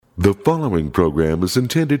The following program is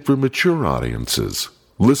intended for mature audiences.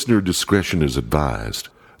 Listener discretion is advised.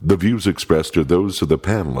 The views expressed are those of the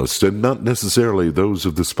panelists and not necessarily those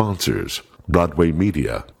of the sponsors, Broadway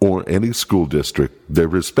Media, or any school district, their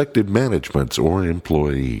respective managements, or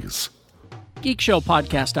employees.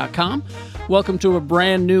 GeekShowPodcast.com. Welcome to a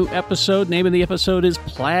brand new episode. Name of the episode is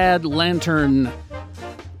Plaid Lantern.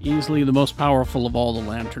 Easily the most powerful of all the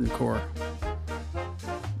Lantern Corps,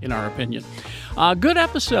 in our opinion. Good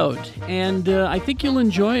episode, and I think you'll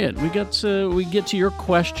enjoy it. We get to your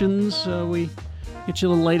questions. We get you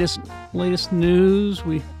the latest news.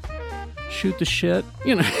 We shoot the shit.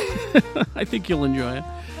 You know, I think you'll enjoy it.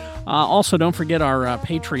 Also, don't forget our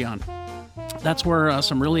Patreon. That's where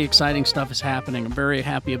some really exciting stuff is happening. I'm very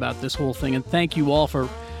happy about this whole thing, and thank you all for,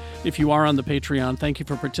 if you are on the Patreon, thank you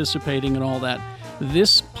for participating and all that.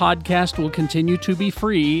 This podcast will continue to be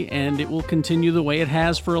free, and it will continue the way it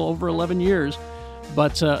has for over 11 years.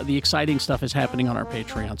 But the exciting stuff is happening on our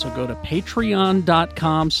Patreon. So go to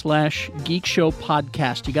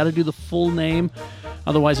patreon.com/geekshowpodcast. You got to do the full name.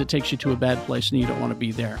 Otherwise, it takes you to a bad place, and you don't want to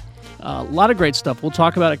be there. A lot of great stuff. We'll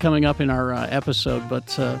talk about it coming up in our episode,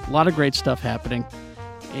 but a lot of great stuff happening.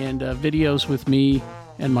 And videos with me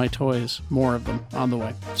and my toys, more of them on the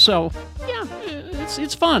way. So, yeah,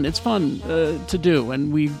 it's fun. It's fun to do,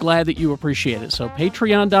 and we're glad that you appreciate it. So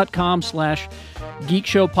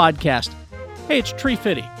patreon.com/geekshowpodcast. Hey, it's Tree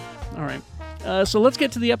Fitty. All right. So let's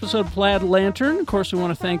get to the episode Plaid Lantern. Of course, we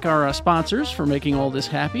want to thank our sponsors for making all this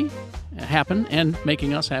happen and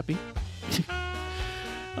making us happy.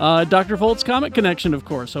 Dr. Volt's Comic Connection, of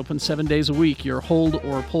course, open 7 days a week. Your hold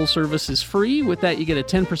or pull service is free. With that, you get a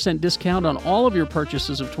 10% discount on all of your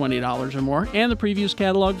purchases of $20 or more, and the previews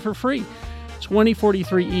catalog for free.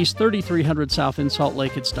 2043 East, 3300 South in Salt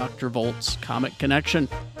Lake. It's Dr. Volt's Comic Connection.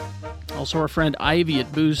 Also, our friend Ivy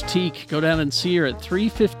at Booze Teak. Go down and see her at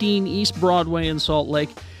 315 East Broadway in Salt Lake.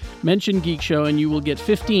 Mention Geek Show, and you will get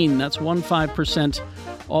 15%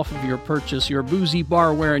 off of your purchase. Your boozy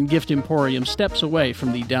barware and gift emporium steps away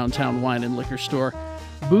from the downtown wine and liquor store.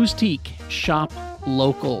 Booze Teak. Shop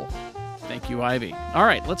local. Thank you, Ivy. All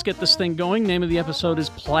right, let's get this thing going. Name of the episode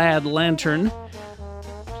is Plaid Lantern.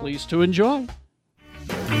 Please to enjoy.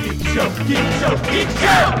 Geek Show, Geek Show, Geek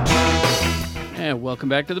Show! And welcome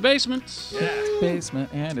back to the basement. Yeah, it's basement,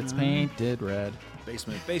 and it's painted red.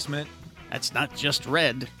 Basement. That's not just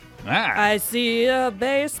red. I see a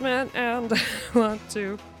basement and I want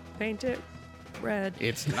to paint it red.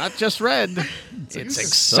 It's not just red. It's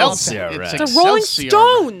Excelsior Excelsior red. red. The Rolling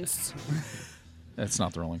Stones! That's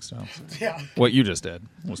not the Rolling Stones. Yeah, What you just did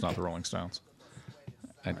was not the Rolling Stones.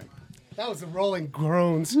 that was the Rolling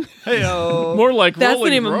Groans. Hey-o. More like That's Rolling the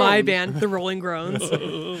name of my Groans. band, The Rolling Groans.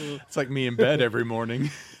 It's like me in bed every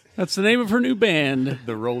morning. That's the name of her new band.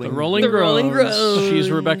 The Rolling The Rolling Groans.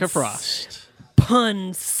 She's Rebecca Frost.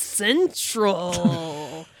 Pun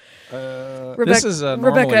Central. This is normally,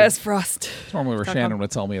 Rebecca S. Frost. normally where Shannon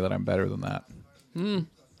would tell me that I'm better than that.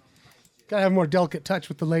 Gotta have more delicate touch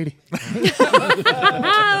with the lady.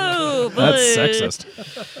 Oh, boy. That's sexist.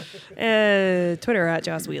 Twitter at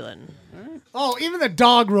Joss Whelan. Oh, even the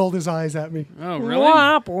dog rolled his eyes at me. Oh, really?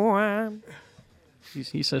 Womp womp.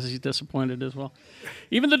 He says he's disappointed as well.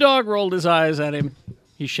 Even the dog rolled his eyes at him.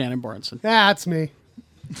 He's Shannon Barneson. That's me.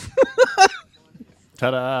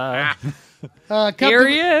 Ta-da. Here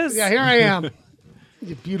he is. Yeah, here I am.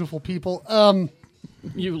 You beautiful people.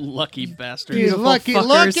 You lucky bastard. You Beautiful lucky. fuckers.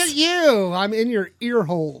 Look at you. I'm in your ear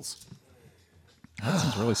holes.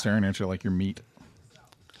 He's really staring at you like you're meat.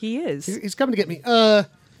 He is. He's coming to get me.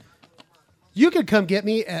 You can come get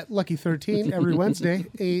me at Lucky 13 every Wednesday,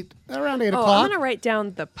 around 8 Oh, o'clock. I'm going to write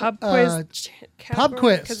down the pub quiz. pub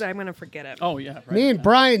quiz. Because I'm going to forget it. Oh, yeah. Right. Me and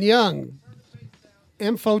Brian Young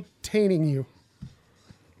infotaining you.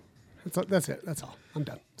 That's it. That's all. I'm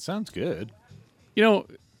done. Sounds good. You know,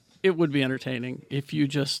 it would be entertaining if you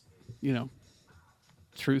just,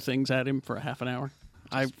 threw things at him for a half an hour.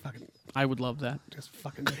 I would love that. Just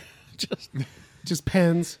fucking. Just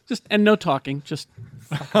pens. And no talking. Just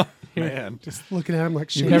Man. Just looking at him like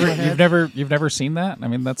shit. You've never seen that? I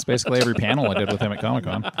mean, that's basically every panel I did with him at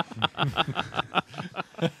Comic-Con.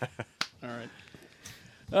 all right.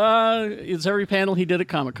 It's every panel he did at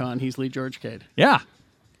Comic-Con. He's Lee George Cade. Yeah.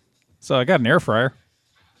 So I got an air fryer.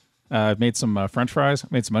 I made some French fries.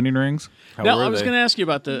 Made some onion rings. How Now, were I was they? going to ask you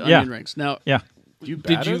about the Yeah. onion rings. Now, Yeah. Did you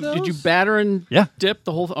did batter you those? batter and Yeah. dip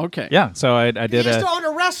the whole thing? Okay. Yeah. So I He did used a. to own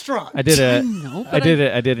a restaurant. I did a. know, I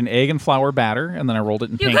did an egg and flour batter, and then I rolled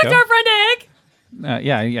it in You panko. cooked our friend egg?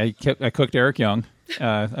 Yeah, I cooked Eric Young.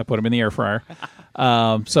 I put them in the air fryer.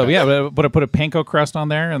 So yeah, but I put a panko crust on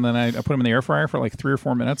there, and then I put them in the air fryer for like 3 or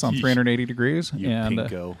 4 minutes on 380 degrees. And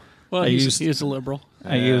Pinko. Well, he's a liberal.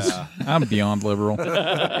 I'm beyond liberal.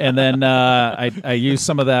 And then I used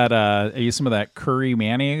some of that curry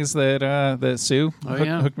mayonnaise that Sue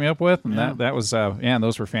hooked me up with, and that was and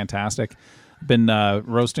those were fantastic. Been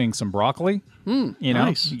roasting some broccoli.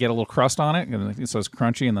 Nice. You get a little crust on it, and so it's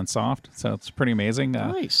crunchy and then soft. So it's pretty amazing.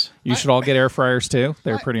 Nice. You should all get air fryers too.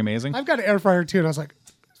 They're pretty amazing. I've got an air fryer too, and I was like,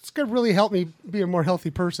 it's gonna really help me be a more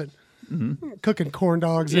healthy person. Cooking corn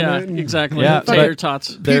dogs. Yeah, in it and exactly. Yeah, Tater but-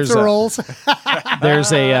 tots. Pizza rolls.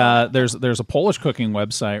 There's a Polish cooking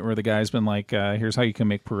website where the guy's been like, here's how you can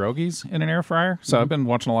make pierogies in an air fryer. So I've been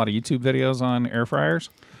watching a lot of YouTube videos on air fryers.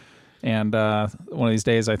 And one of these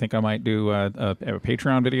days, I think I might do a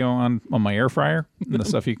Patreon video on my air fryer and the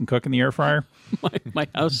stuff you can cook in the air fryer. My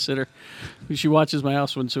house sitter, she watches my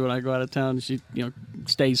house when Sue and I go out of town. She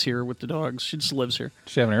stays here with the dogs. She just lives here.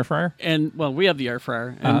 Does she have an air fryer? And well, we have the air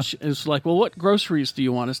fryer, and it's like, well, what groceries do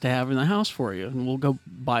you want us to have in the house for you? And we'll go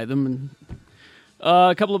buy them. And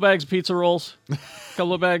a couple of bags of pizza rolls, a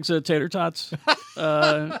couple of bags of tater tots.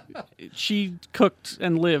 She cooked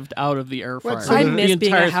and lived out of the air fryer. so I the miss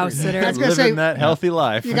being a entire house 3 sitter. I was gonna say, Living that healthy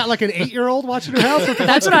life. you got like an 8-year-old watching your house.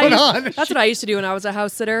 That's what going I on? used, that's what I used to do when I was a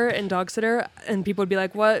house sitter and dog sitter, and people would be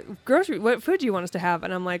like, "What food do you want us to have?"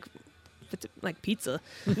 And I'm like, "Like pizza."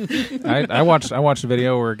 I watched a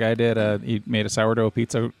video where a guy he made a sourdough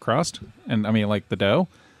pizza crust, and I mean like the dough,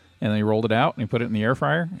 and then he rolled it out and he put it in the air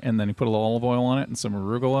fryer, and then he put a little olive oil on it and some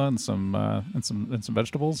arugula and some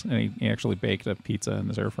vegetables, and he actually baked a pizza in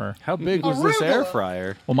his air fryer. How big was this air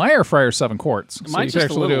fryer? Well, my air fryer is 7 quarts, so you Mine's could just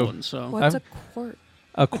a actually little do one, so What's a quart?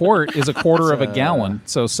 a quart is a quarter of a gallon,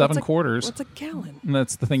 so 7 What's a- quarters, What's a gallon? and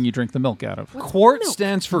that's the thing you drink the milk out of. Quart milk?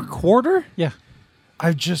 stands for quarter? Yeah.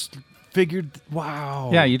 I've just figured, wow.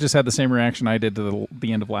 Yeah, you just had the same reaction I did to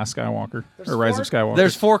the end of Last Skywalker, or Rise of Skywalker.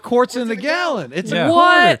 There's 4 quarts in the gallon. It's Yeah. a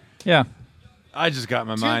What? quarter. Yeah. I just got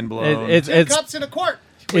my mind blown. It's Cups in a quart.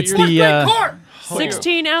 it's Quart, the great quart.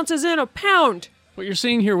 16 ounces in a pound. what you're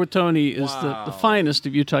seeing here with Tony is the finest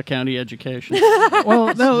of Utah County education.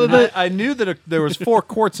 well, no, I knew that there was 4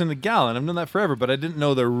 quarts in the gallon. I've known that forever, but I didn't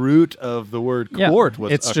know the root of the word quart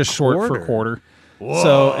was it's a just short for quarter. quarter.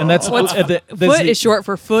 So, and that's Foot is short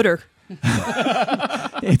for footer.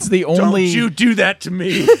 It's the only do that to me.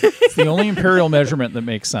 it's the only imperial measurement that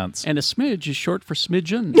makes sense. And a smidge is short for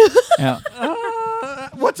smidgen. Yeah.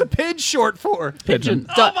 What's a pidge short for? Pigeon.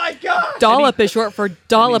 Oh my god! Dollop is short for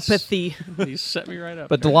dollopathy. He set me right up.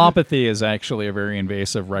 But dollopathy is actually a very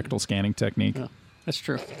invasive rectal scanning technique. That's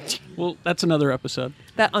true. Well, that's another episode.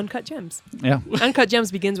 That Uncut Gems. Yeah. Uncut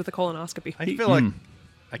Gems begins with a colonoscopy. I feel like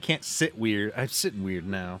I can't sit weird. I'm sitting weird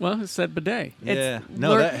now. Well, it's that bidet. Yeah. It's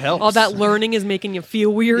No, that helps. All that learning is making you feel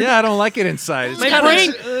weird. Yeah, I don't like it inside. It's My kinda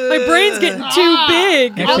brain's getting too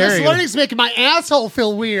big. Yeah, All this Carrie, learning's making my asshole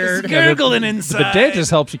feel weird. gurgling the inside. bidet just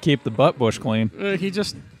helps you keep the butt bush clean.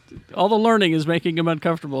 All the learning is making him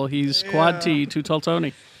uncomfortable. He's quad T, too tall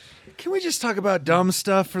Tony. Can we just talk about dumb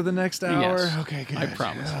stuff for the next hour? Yes. Okay, good. I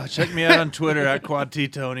promise. Check me out on Twitter at Quad T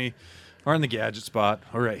Tony, or in the Gadget Spot,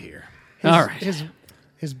 or right here. All right.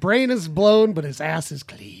 His brain is blown, but his ass is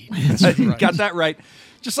clean. Got that right.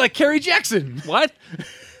 Just like Carrie Jackson. What?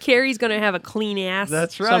 Carrie's gonna have a clean ass.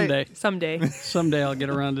 That's right. Someday. someday. Someday I'll get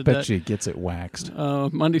around to Bet that. she gets it waxed.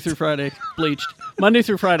 Monday through Friday, bleached. Monday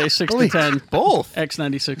through Friday, 6 to 10. Both.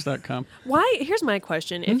 X96.com. Why? Here's my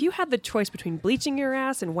question: If you had the choice between bleaching your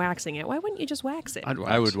ass and waxing it, why wouldn't you just wax it?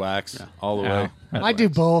 I would wax all the Yeah. way. I do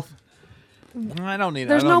both. I don't need.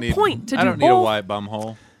 There's I don't no need, point to I do don't need a both. white bum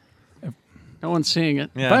hole. No one's seeing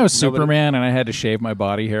it. Yeah, If I was nobody- Superman and I had to shave my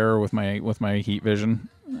body hair with my heat vision,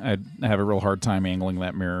 I'd have a real hard time angling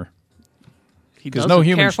that mirror. He Because does no it.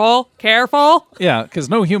 human, Careful. yeah, because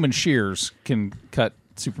no human shears can cut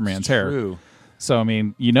Superman's hair. True. So I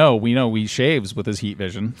mean, we know he shaves with his heat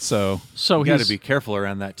vision. So So You got he's to be careful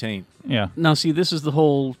around that taint. yeah, now. See, this is the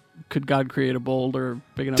whole "could God create a boulder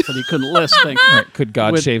big enough that he couldn't list" thing. right. Could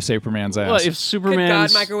God With- shave Superman's ass? Well, if Could God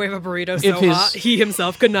Superman's microwave a burrito if so his- hot he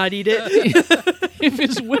himself could not eat it? if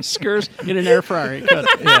his whiskers in an air fryer, he could.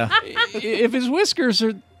 yeah, If his whiskers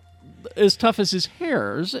are as tough as his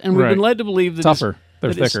hairs, and we've Right. been led to believe that Tougher.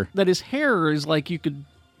 They're that his- thicker. that his hair is like you could,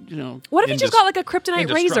 What if he just got like a kryptonite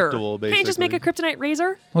razor? Indestructible, Can't you just make a kryptonite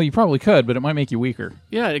razor? well, you probably could, but it might make you weaker.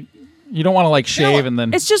 yeah. You don't want to like shave and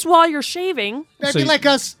then It's just while you're shaving. That'd So be you- like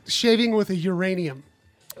us shaving with a uranium.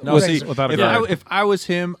 No, With- see, without a if guard. if I was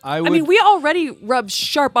him, I would. I mean, we already rub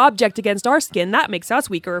sharp object against our skin. That makes us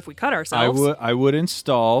weaker if we cut ourselves. I would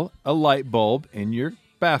install a light bulb in your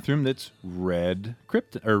bathroom that's red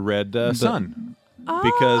sun.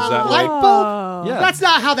 because that way. Light bulb? Yeah. That's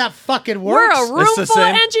not how that fucking We're works. a room It's the full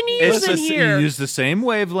same- of engineers it's in the, here. You use the same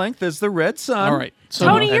wavelength as the red sun. All right. So,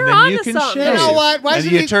 Tony, And you're then onto you can something. shave. You know what? Why and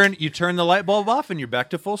doesn't you turn the light bulb off and you're back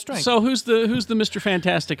to full strength. so who's the Mr.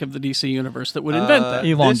 Fantastic of the DC universe that would invent that?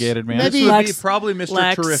 Elongated, man. maybe- This would be Lex. probably Mr.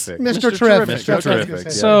 Lex. Terrific. Mr. Mr. Terrific. Mr. That's what I was gonna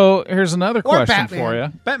Terrific. say. So here's another Or question Batman. for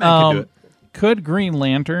you. Batman could do it. Could Green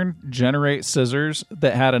Lantern generate scissors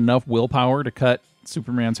that had enough willpower to cut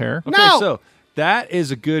Superman's hair? Okay, No! so that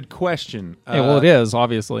is a good question. Well, it is,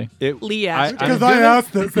 obviously. Lee asked it. Because I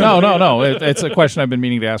asked this. No. It's a question I've been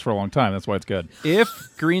meaning to ask for a long time. That's why it's good. If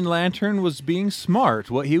Green Lantern was being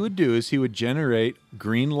smart, what he would do is he would generate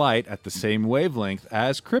green light at the same wavelength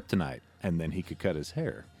as kryptonite, and then he could cut his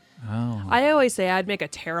hair. I always say I'd make a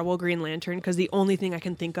terrible Green Lantern because the only thing I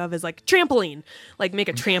can think of is like trampoline. Like make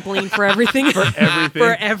a trampoline for everything. for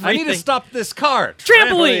everything. I need to stop this car.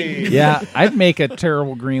 Trampoline! Yeah, I'd make a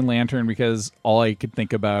terrible Green Lantern because all I could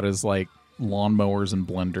think about is like lawnmowers and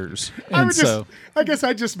blenders. I And would so I guess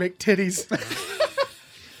I'd just make titties.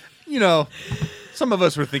 You know, some of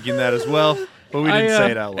us were thinking that as well, but we didn't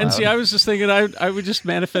say it out loud. And see, I was just thinking I would just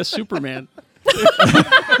manifest Superman.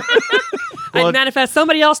 I'd manifest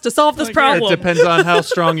somebody else to solve this It problem. depends on how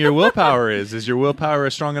strong your willpower is. Is your willpower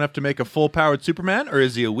strong enough to make a full-powered Superman, or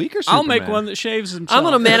is he a weaker Superman? I'll make one that shaves himself. I'm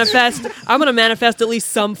gonna manifest at least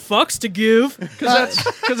some fucks to give.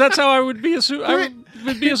 because that's how I would be a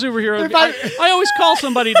would be a superhero. If I- I always call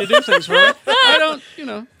somebody to do things for me. I don't,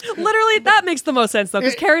 Literally, that makes the most sense though,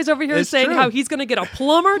 because Carrie's over here it's saying true. how he's gonna get a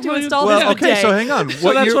plumber to install Well, this okay, bidet. so hang on.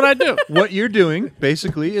 So that's what I do. What you're doing,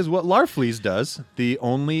 basically, is what Larfleeze does, the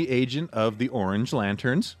only agent of the Orange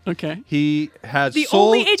Lanterns. Okay. He has the soul,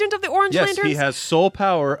 only agent of the Orange Yes, Lanterns. he has soul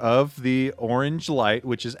power of the orange light,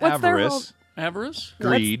 which is What's their whole- avarice, Avarice?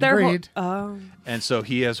 greed. Their whole- Greed. And so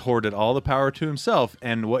he has hoarded all the power to himself.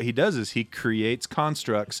 And what he does is he creates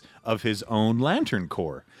constructs of his own Lantern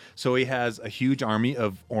Corps. So he has a huge army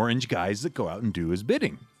of orange guys that go out and do his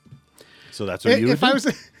bidding. So that's what you would If do. I was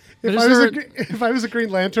is if I was a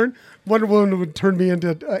Green Lantern, Wonder Woman would turn me into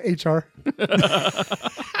HR.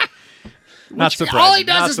 Not surprising. all he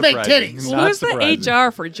does not is make surprising, titties. not Who's the surprising.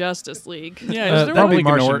 HR for Justice League? Yeah, is there Probably we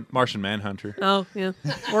can Martian, or- Martian Manhunter. Oh yeah.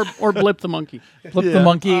 or Blip the monkey. Flip the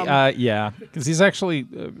monkey, yeah, because he's actually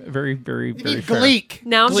very, very, very fair. Gleek.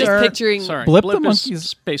 Now I'm just Sir. picturing. Sorry, Blip the is monkey's-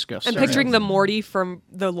 Space Ghost. I'm Sorry. picturing the Morty from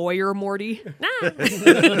the lawyer Morty.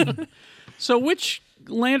 Nah. So which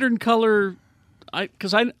lantern color?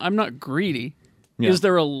 Because I'm not greedy. Yeah. Is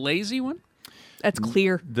there a lazy one? That's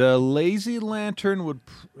clear. The Lazy Lantern would.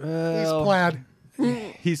 He's plaid.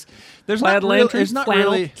 There's Plaid not really, lantern? there's not Flannel.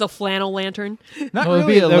 really It's a flannel lantern. not No, it'd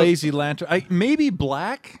really be- a that- Lazy Lantern. Maybe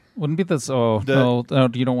black. Wouldn't be this. Oh, The- no,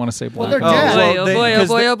 you don't want to say black. they're dead. boy, oh boy, oh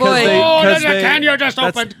boy, oh boy. Oh, Because there's a can you just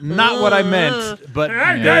that's opened. not what I meant. But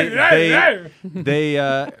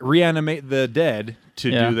they reanimate the dead to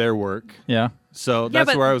Yeah. do their work. Yeah. So Yeah, that's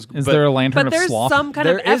but- where I was. Is but there a lantern But of there's sloth? some kind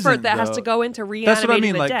There of effort isn't, that has though. to go into reanimating That's what I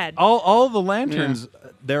mean. the Like dead. all the lanterns,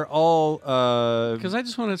 they're all Because I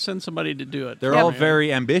just want to send somebody to do it. they're Yeah, all but-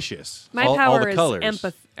 very ambitious. My all power the is colors.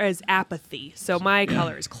 is apathy, so my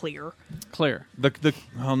color is clear. Clear. The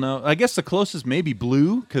oh no, I guess the closest may be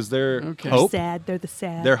blue because they're Okay. hope. Sad. They're the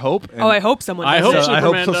sad. They're hope. and- Oh, I hope someone. I does hope it. so. I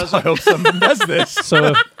hope Superman does I it. hope someone does this.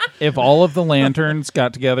 So if all of the lanterns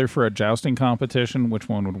got together for a jousting competition, which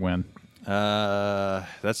one would win?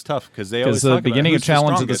 That's tough because they Because always the talk about beginning of who's the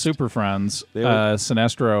Challenge of the strongest. Super Friends, They always-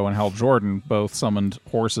 Sinestro and Hal Jordan both summoned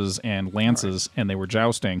horses and lances, and they were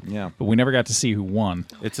jousting. Yeah. But we never got to see who won.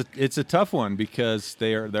 It's a tough one because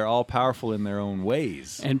they're all powerful in their own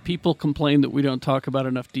ways. And people complain that we don't talk about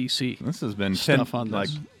enough DC. This has been Stuff on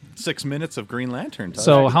this. 6 minutes of Green Lantern. Talk.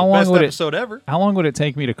 So how The long best would it- episode ever? How long would it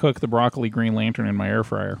take me to cook the broccoli Green Lantern in my air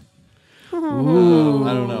fryer? I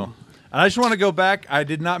don't know. I just want to go back. I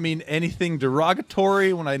did not mean anything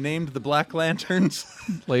derogatory when I named the Black Lanterns.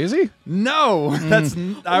 Lazy? No, that's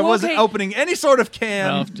I wasn't okay. opening any sort of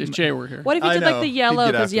can. Well, if Jay were here. What if you I did like know. the He'd yellow?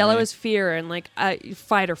 get Because after yellow me. is fear and like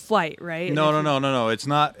fight or flight, right? No, And if no.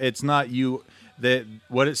 It's not you. That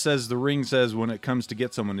what it says. The ring says when it comes to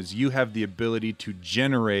get someone is you have the ability to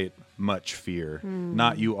generate much fear.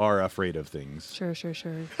 Not you are afraid of things. Sure.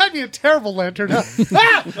 I'd be a terrible lantern. Huh?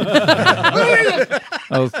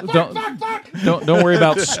 Oh, don't worry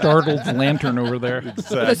about startled lantern over there.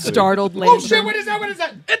 The startled Oh lantern. shit! What is that? What is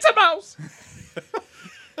that? It's a mouse.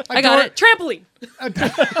 I got it. Trampoline.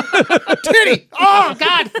 Titty! Oh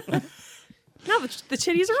god! No, the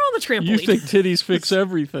titties are on the trampoline. You think titties fix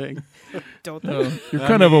everything? Don't they? You're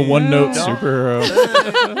kind of a one-note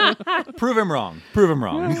superhero. Prove him wrong. Prove him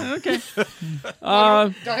wrong. Okay.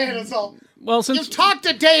 Diana's all. Well, You talk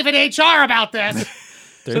to David HR about this.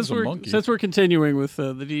 since we're continuing with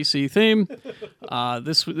the DC theme,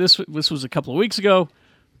 this was a couple of weeks ago,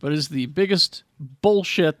 but is the biggest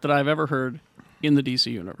bullshit that I've ever heard in the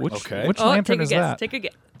DC universe. Which lantern take a is guess. that? Take a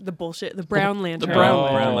guess. The bullshit. The brown lantern. The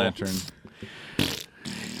brown Brown Lantern. Here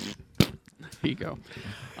you go.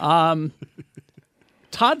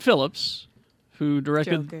 Todd Phillips, who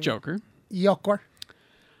directed Joker, Yokor.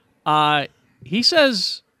 he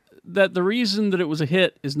says that the reason that it was a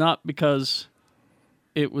hit is not because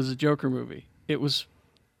it was a Joker movie. It was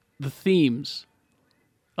the themes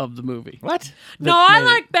of the movie. What? No, I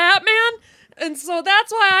like Batman, and so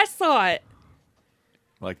that's why I saw it.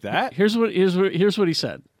 Like that? Here's what he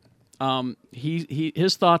said.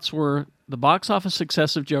 His thoughts were the box office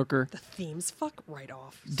success of Joker The themes fuck right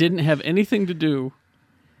off. didn't have anything to do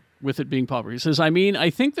with it being popular. He says, I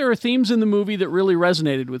think there are themes in the movie that really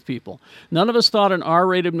resonated with people. None of us thought an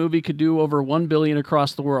R-rated movie could do over $1 billion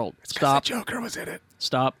across the world. Stop. Joker was in it.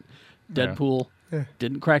 Stop. Deadpool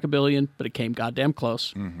didn't crack $1 billion, but it came goddamn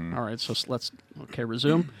close. All right, so let's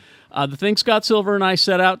resume. The thing Scott Silver and I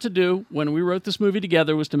set out to do when we wrote this movie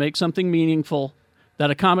together was to make something meaningful that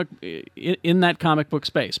in that comic book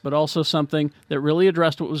space, but also something that really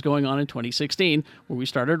addressed what was going on in 2016 when we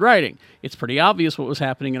started writing. It's pretty obvious what was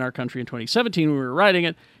happening in our country in 2017 when we were writing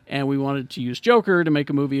it, and we wanted to use Joker to make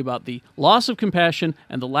a movie about the loss of compassion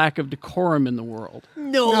and the lack of decorum in the world.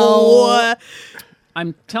 No.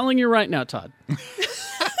 I'm telling you right now, Todd,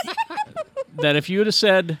 that if you would have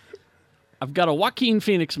said, I've got a Joaquin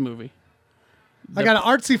Phoenix movie I got an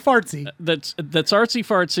artsy fartsy. that's artsy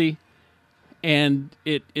fartsy, and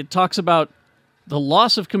it talks about the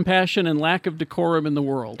loss of compassion and lack of decorum in the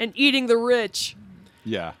world. And eating the rich.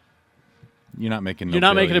 Yeah. You're not making You're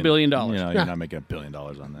not making $1 billion. You're not making $1 billion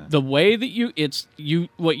on that. The way that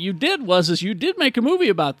what you did was you did make a movie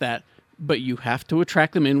about that, but you have to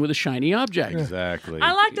attract them in with a shiny object. Exactly.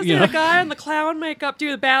 I like to see the guy in the clown makeup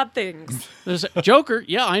do the bad things. There's Joker.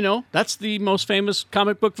 Yeah, I know. That's the most famous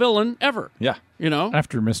comic book villain ever. Yeah. You know.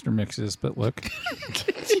 After Mr. Mix's but look.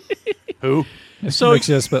 Who? Mr. So-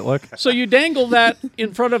 Mix's but look. So you dangle that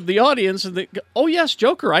in front of the audience, and they go, "Oh yes,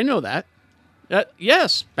 Joker. I know that.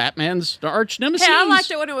 Yes, Batman's arch nemesis." Hey, I liked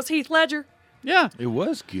it when it was Heath Ledger. Yeah. It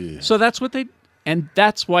was good. So that's what and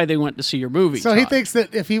that's why they went to see your movie. So he Todd. thinks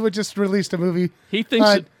that if he would just released a movie, He thinks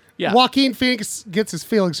that- yeah. Joaquin Phoenix gets his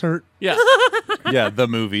feelings hurt. Yeah. Yeah, the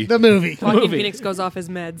movie. The movie. Joaquin Movie. Phoenix goes off his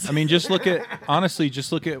meds. I mean, just look at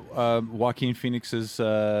Joaquin Phoenix's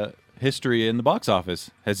history in the box office.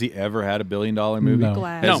 Has he ever had $1 billion movie? No.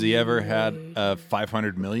 Glad. Has he ever had a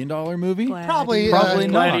 $500 million movie? Probably Probably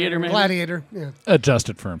not. Gladiator, maybe? Gladiator. Yeah.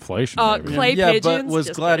 Adjusted for inflation. maybe. Clay Yeah, pigeons. but was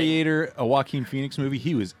Just Gladiator a Joaquin Phoenix movie?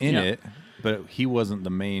 He was in Yeah. it, but he wasn't the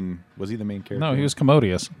main. Was he the main character? No, he was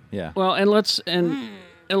commodious. Yeah. Well, and let's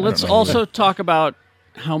also talk about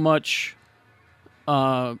how much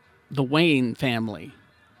the Wayne family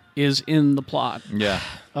is in the plot Yeah.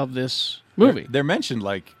 of this movie. They're mentioned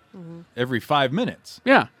like every 5 minutes.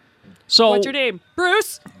 Yeah. So What's your name?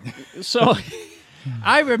 Bruce. So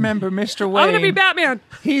I remember Mr. Wayne. I'm gonna be Batman.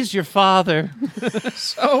 He's your father.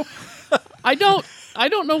 so I don't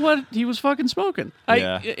know what he was fucking smoking.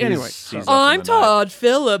 Anyway. He's up in I'm the night. Todd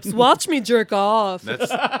Phillips. Watch me jerk off.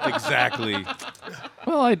 That's exactly.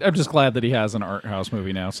 Well, I'm just glad that he has an art house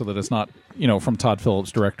movie now, so that it's not, from Todd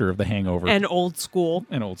Phillips, director of The Hangover And old school.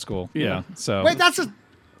 and Old School. Yeah. So Wait, that's the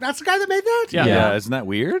guy that made that? Yeah. Yeah. Isn't that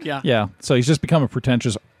weird? Yeah. yeah. So he's just become a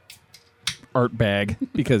pretentious art bag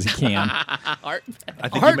because he can. I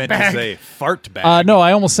think Art you meant bag. to say fart bag. No,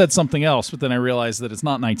 I almost said something else, but then I realized that it's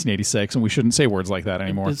not 1986, and we shouldn't say words like that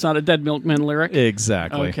anymore. It's not a Dead Milkman lyric.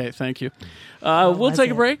 Exactly. Okay, thank you. We'll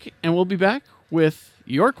take a break, and we'll be back with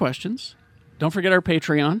your questions. Don't forget our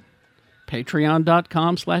Patreon,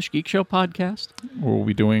 patreon.com/geekshowpodcast. We'll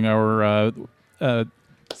be doing our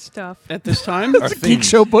Stuff. At this time, Our Geek theme.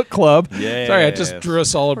 Show Book Club. Yes. Sorry, I just drew a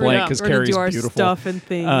solid We're blank gonna- because we're gonna Carrie's do our beautiful. stuff and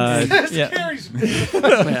things. Yeah.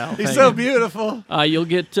 well, He's thank so you. beautiful. You'll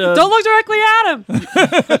get Don't look directly at him.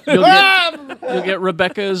 you'll get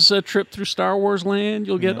Rebecca's trip through Star Wars land.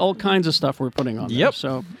 You'll get all kinds of stuff we're putting on. there. Yep.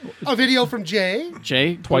 So A video from Jay.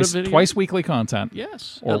 Jay, put a Twice video- weekly content.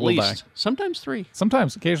 Yes, Or at we'll least die. sometimes 3.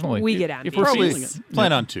 Sometimes, occasionally. We get If we're ambitious. feeling it.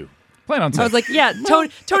 Plan on 2. Plan on I was like, yeah,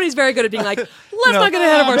 Tony's very good at being like, let's not get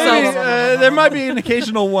ahead of Maybe, ourselves. there might be an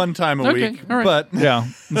occasional one time a Okay, week, all right. but yeah.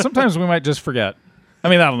 And sometimes we might just forget. I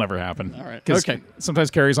mean, that'll never happen. All right. 'Cause Okay.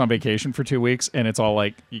 Sometimes Carrie's on vacation for 2 weeks, and it's all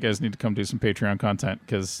like, you guys need to come do some Patreon content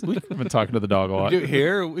because I've been talking to the dog a lot. do it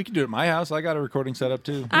here. We can do it at my house. I got a recording set up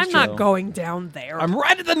too. I'm It's not chill. going down there. I'm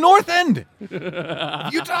right at the north end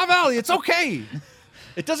of Utah Valley. It's okay.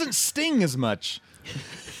 It doesn't sting as much.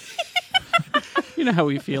 You know how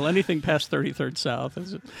we feel. Anything past 33rd South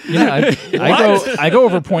is it? Yeah, I go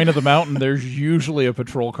over Point of the Mountain. There's usually a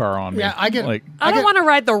patrol car on me. Yeah, I get- like I don't want to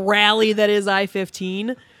ride the rally that is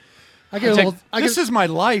I-15. I get a little. This is my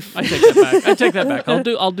life. I take that back. I take that back.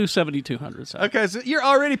 I'll do 7200 South. Okay, so you're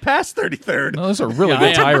already past 33rd. no, that's a really Yeah, good I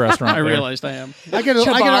am. Thai restaurant. I there. realized I am. I get a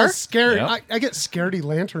Chabar? scared. Yep. I get scaredy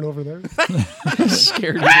lantern over there.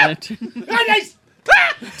 Scared of that.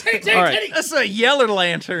 All right. That's a yeller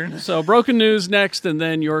lantern. So, broken news next, and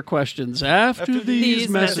then your questions after these these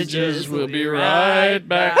messages. messages, We'll be right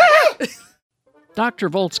back. Dr.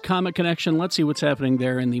 Volt's Comic Connection. Let's see what's happening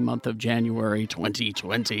there in the month of January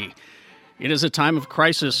 2020. It is a time of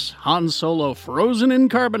crisis. Han Solo frozen in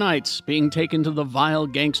carbonites, being taken to the vile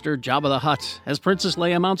gangster Jabba the Hutt as Princess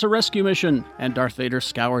Leia mounts a rescue mission, and Darth Vader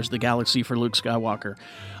scours the galaxy for Luke Skywalker.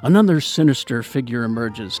 Another sinister figure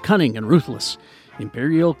emerges, cunning and ruthless.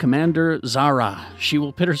 Imperial Commander Zara. She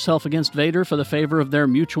will pit herself against Vader for the favor of their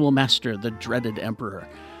mutual master, the dreaded Emperor.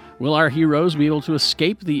 Will our heroes be able to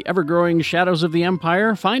escape the ever-growing shadows of the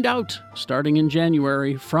Empire? Find out, starting in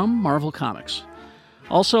January, from Marvel Comics.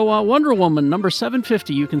 Also, Wonder Woman number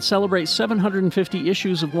 750. You can celebrate 750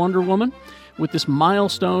 issues of Wonder Woman with this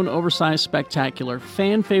milestone, oversized spectacular.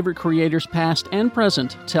 Fan-favorite creators past and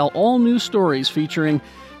present tell all new stories featuring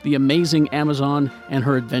the amazing Amazon and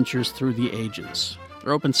her adventures through the ages.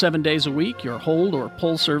 They're open 7 days a week. Your hold or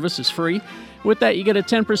pull service is free. With that, you get a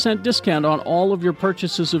 10% discount on all of your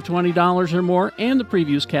purchases of $20 or more and the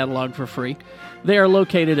previews catalog for free. They are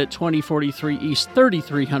located at 2043 East,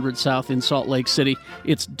 3300 South in Salt Lake City.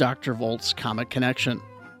 It's Dr. Volt's Comic Connection.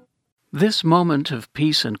 This moment of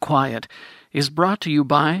peace and quiet is brought to you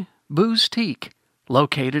by Booze Teak,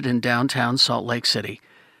 located in downtown Salt Lake City.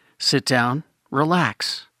 Sit down,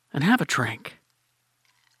 relax, and have a drink.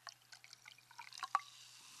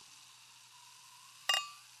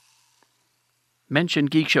 Mention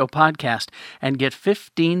Geek Show Podcast and get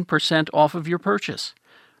 15% off of your purchase.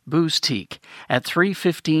 Booze Teak at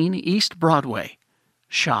 315 East Broadway.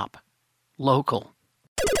 Shop local.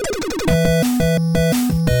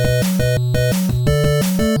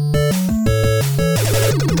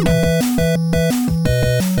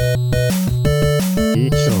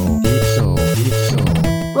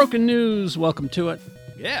 Broken news, welcome to it.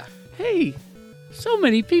 Yeah. Hey, so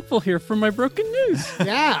many people here for my broken news.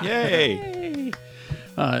 Yeah. Yay.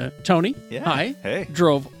 Hey. Tony, Yeah. hi. Hey.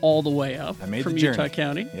 Drove all the way up I made from the journey. Utah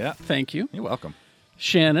County. Yeah. Thank you. You're welcome.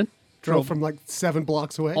 Shannon Drove from like 7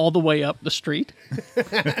 blocks away. all the way up the street.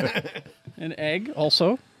 And Egg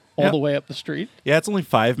also all Yeah. the way up the street. Yeah, it's only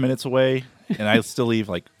 5 minutes away, and I still leave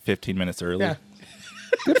like 15 minutes early. Yeah.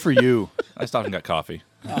 Good for you. I stopped and got coffee.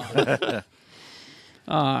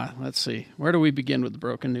 Let's see. Where do we begin with the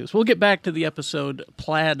broken news? We'll get back to the episode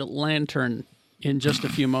Plaid Lantern in just a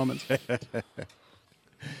few moments.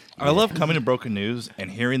 I love coming to Broken News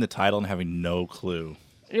and hearing the title and having no clue.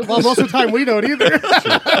 Well, most of the time we don't either.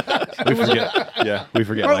 We forget. Yeah, we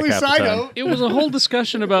forget. Or at like least half I the time. don't. It was a whole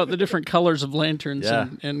discussion about the different colors of lanterns, Yeah.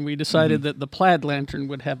 and we decided that the Plaid Lantern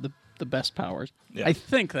would have the best powers. Yeah. I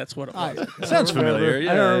think that's what it was. Sounds familiar.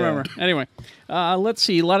 I don't remember. Anyway, let's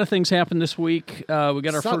see. A lot of things happened this week. We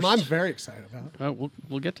got our Something first. I'm very excited about.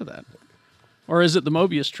 We'll get to that. Or is it the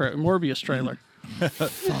Morbius trailer?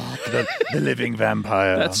 The living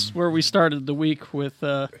vampire. That's where we started the week with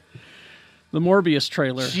the Morbius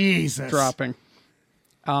trailer Jesus. dropping.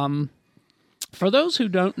 For those who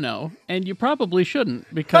don't know, and you probably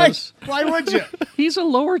shouldn't, because Hey, why would you? he's a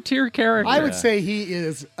lower tier character. I would say he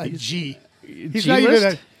is a G. He's G-list? not even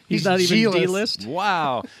a. He's not even G-list. D-list.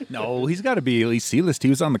 Wow. No, he's got to be at least C-list. He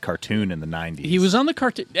was on the cartoon in the 90s. He was on the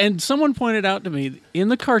cartoon, and someone pointed out to me in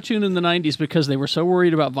the cartoon in the 90s, because they were so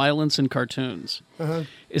worried about violence in cartoons,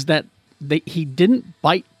 is that he didn't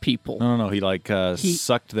bite people. No. He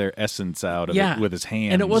sucked their essence out of it with his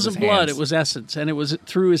hands. And it wasn't his blood, hands. it was essence, and it was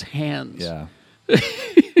through his hands. Yeah.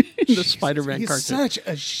 In the Spider-Man He's cartoon. such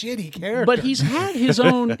a shitty character. But he's had his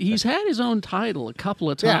own. He's had his own title a couple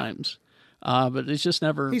of Yeah. times, but it's just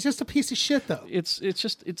never. He's just a piece of shit, though.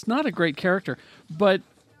 It's not a great character. But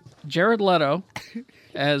Jared Leto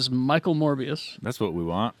as Michael Morbius, That's what we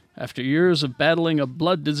want. after years of battling a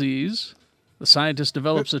blood disease, the scientist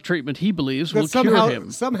develops a treatment he believes will That cure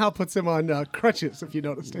him. somehow puts him on crutches, if you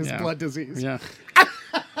noticed, his Yeah. blood disease. Yeah,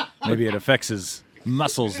 Maybe it affects his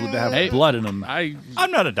muscles with have Hey, blood in them.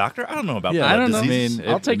 I'm not a doctor. I don't know about Yeah, blood I don't know. diseases. I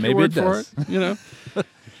mean, I'll take your maybe word it for does. it. You know.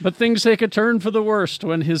 But things take a turn for the worst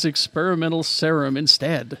when his experimental serum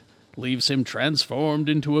instead leaves him transformed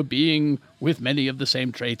into a being with many of the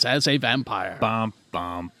same traits as a vampire. Bum,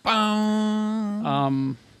 bum,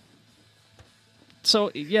 bum.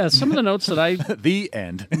 So yeah, some of the notes that I The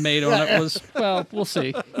end. made on it was, well, we'll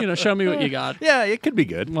see. Show me what you got. Yeah, it could be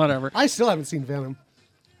good. Whatever. I still haven't seen Venom.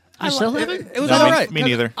 You still haven't? It was No, all me- right. Me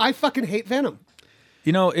neither. I fucking hate Venom.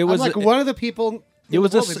 It I'm was like one of the people. It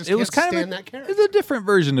was that just it was can't kind of stand that character. it's a different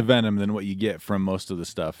version of Venom than what you get from most of the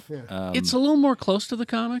stuff. Yeah. It's a little more close to the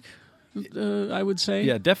comic, I would say.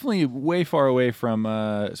 Yeah, definitely way far away from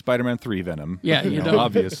Spider-Man 3 Venom. Yeah, you don't.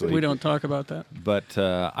 obviously. We don't talk about that. But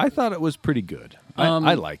I thought it was pretty good.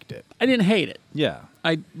 I liked it. I didn't hate it. Yeah.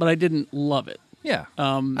 But I didn't love it. Yeah.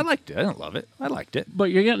 I liked it. I didn't love it. I liked it. But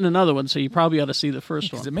you're getting another one, so you probably ought to see the first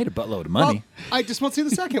Because one. it made a buttload of Well, money. I just won't see the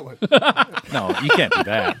second one. No, you can't do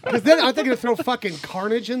that. Because then aren't they going to throw fucking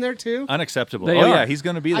Carnage in there too? Unacceptable. They oh, are. yeah, he's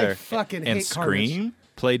going to be I there. fucking And hate Carnage. Scream.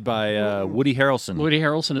 Played by Woody Harrelson. Woody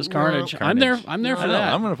Harrelson is Carnage. I'm Carnage. there. I'm there for I know.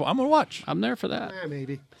 that. I'm gonna watch. I'm there for that. Yeah,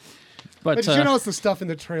 maybe. But But did you notice the stuff in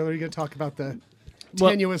the trailer? You're going to talk about the well,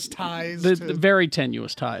 tenuous ties. the to, very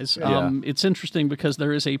tenuous ties. Yeah. It's interesting because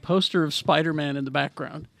there is a poster of Spider-Man in the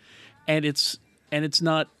background, and it's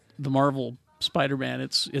not the Marvel Spider-Man.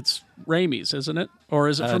 It's Raimi's, isn't it? Or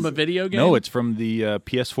is it from a video game? No, it's from the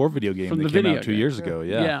PS4 video game From that the came video out 2 game. years ago.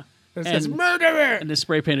 Yeah. Yeah. it says And- murderer. And they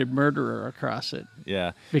spray painted murderer across it.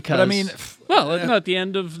 Yeah. Because, but I mean, well, at the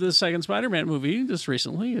end of the second Spider-Man movie, just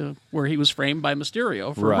recently, where he was framed by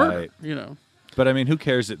Mysterio for murder. Right. But I mean, who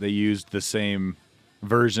cares that they used the same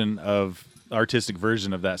artistic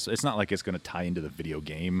version of that? So it's not like it's going to tie into the video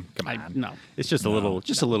game. Come on, no. It's just a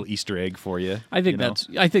little Easter egg for you. I think you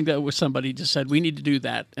know? I think that was somebody just said we need to do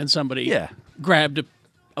that, and somebody Yeah. grabbed a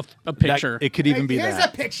That- picture. it could even be Here's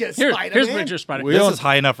that. a picture of Here's Spider-Man. a picture of Spider. This is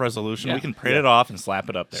high enough resolution. Yeah. We can print it off and slap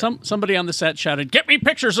it up there. Somebody on the set shouted, "Get me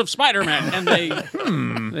pictures of Spider-Man,"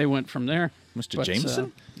 and they went from there. Mr. But,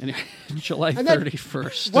 Jameson? Anyway, July And then-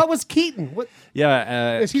 31st. What was Keaton? What?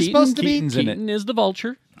 Yeah. Is he supposed to be- Keaton's in it. Keaton is the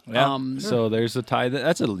Vulture. Yeah. So there's a tie.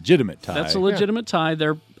 That's a legitimate tie. That's a legitimate tie.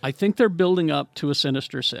 I think they're building up to a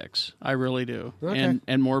Sinister Six. I really do. Okay.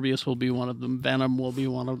 And Morbius will be one of them. Venom will be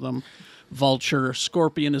one of them. Vulture,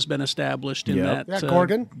 Scorpion has been established in Yep. that. Yeah,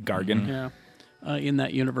 Gorgon. Gargan. Yeah. In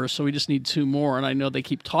that universe. So we just need two more. And I know they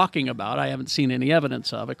keep talking about, I haven't seen any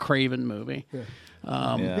evidence of, a Craven movie. Yeah.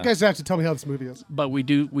 You guys have to tell me how this movie is. But we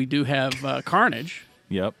do have Carnage.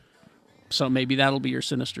 Yep. So maybe that'll be your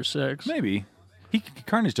Sinister Six. Maybe.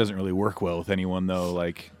 Carnage doesn't really work well with anyone though.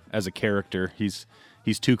 Like as a character, he's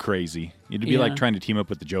too crazy. It'd be like Yeah. trying to team up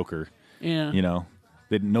with the Joker. Yeah. You know,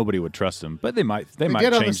 nobody would trust him, but they might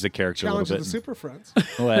did on change the character a Challenge little of bit. the Super Friends.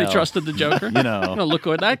 Well, They trusted the Joker. You know. Oh, look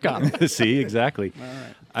what that got them. See, exactly.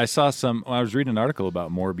 I saw I was reading an article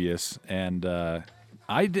about Morbius, and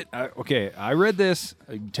I read this.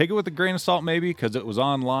 Take it with a grain of salt, maybe, because it was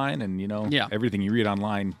online, and Yeah. everything you read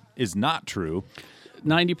online is not true.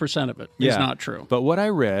 90% of it is not true. But what I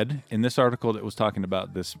read in this article that was talking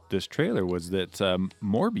about this trailer was that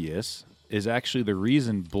Morbius is actually the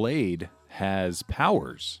reason Blade has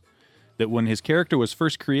powers. That when his character was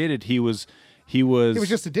first created, he was He was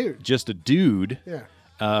just a dude. Just a dude. Yeah.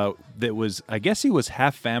 That was, I guess he was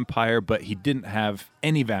half vampire, but he didn't have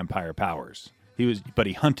any vampire powers. But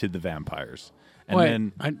he hunted the vampires.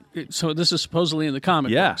 And then so this is supposedly in the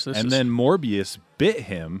comic books. Then Morbius bit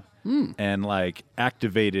him and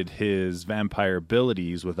activated his vampire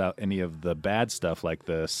abilities without any of the bad stuff like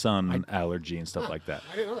the sun allergy and stuff like that.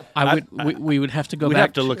 I would we would have to go We'd back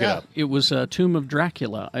have to look it up. It was Tomb of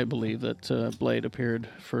Dracula, I believe, that Blade appeared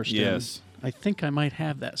first Yes. in. I think I might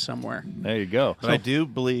have that somewhere. There you go. But I do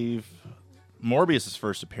believe Morbius'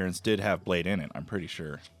 first appearance did have Blade in it. I'm pretty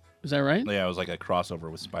sure. Is that right? Yeah, it was like a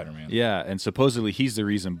crossover with Spider-Man. Yeah, and supposedly he's the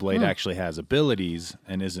reason Blade actually has abilities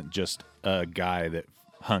and isn't just a guy that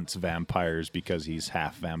hunts vampires because he's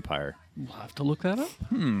half vampire. We'll have to look that up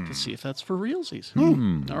to see if that's for realsies.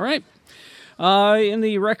 All right. In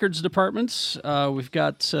the records departments, we've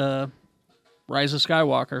got Rise of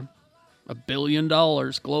Skywalker, $1 billion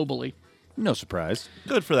globally. No surprise.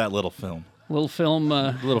 Good for that little film. Little film,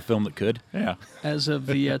 A little film that could. Yeah. as of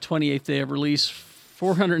the 28th day of release,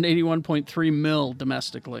 $481.3 mil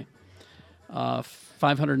domestically,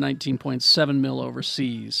 $519.7 mil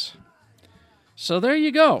overseas. So there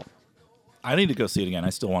you go. I need to go see it again. I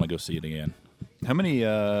still want to go see it again. How many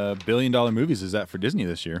 $1 billion movies is that for Disney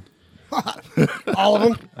this year? All of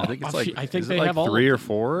them. I think it's I like think is they it like have all of 3 or them.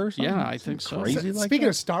 4 or something? Yeah, I think so. Crazy like Speaking that?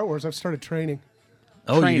 of Star Wars, I've started training.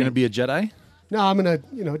 Oh, you're training. going to be a Jedi? No, I'm gonna,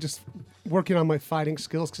 just working on my fighting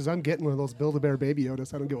skills because I'm getting one of those Build-A-Bear Baby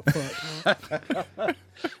Yodas. I don't give a fuck.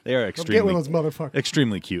 They are I'm getting one extremely of those motherfuckers.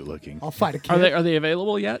 extremely cute looking. I'll fight a kid. Are they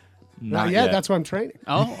available yet? Not yet. That's why I'm training.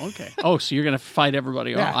 Oh, okay. Oh, so you're going to fight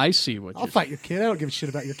everybody. Yeah. Oh, I see what I'll you're fight your kid. I don't give a shit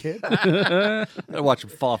about your kid. I watch him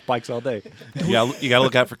fall off bikes all day. Yeah, you got to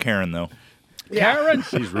look out for Karen though. Karen.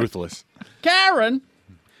 She's ruthless. Karen.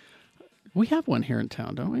 We have one here in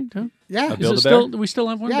town, don't we? Yeah. Is Build it a still? bear? We still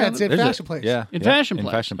have one. Yeah, down it's there? in There's Fashion Place. Yeah. In yeah, Fashion in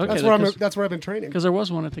Place. Fashion Okay. Place. That's where I've been training. Because there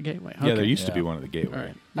was one at the Gateway. Yeah, there Okay. used to be one at the Gateway. All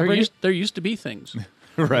right. bring There used to be things.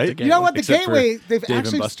 Right? You know what? The Except for Gateway, they've Dave and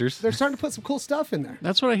actually Buster's. they're starting to put some cool stuff in there.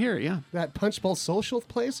 That's what I hear. Yeah, That Punch Bowl Social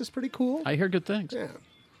place is pretty cool. I hear good things.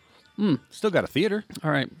 Yeah. Still got a theater.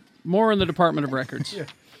 All right. More in the Department of Records.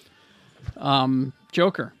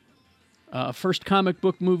 Joker. First comic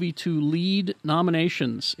book movie to lead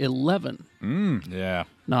nominations. 11 Yeah.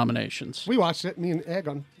 nominations. We watched it, me and Egg,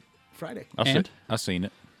 on Friday. I've seen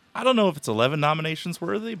it. I don't know if it's 11 nominations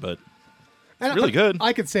worthy, but And really good.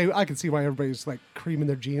 I could see why everybody's like creaming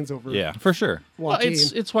their jeans over yeah. For sure. Well, Joaquin.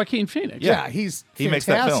 it's Joaquin Phoenix. Yeah, he's He fantastic. makes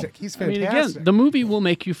that film. He's I mean, fantastic. again, the movie will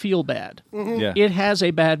make you feel bad. Yeah. It has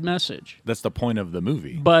a bad message, That's the point of the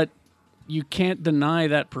movie. but you can't deny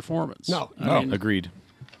that performance. No. I mean, Agreed.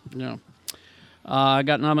 no.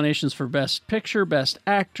 Got nominations for Best Picture, Best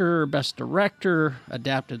Actor, Best Director,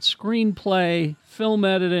 Adapted Screenplay, Film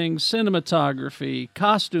Editing, Cinematography,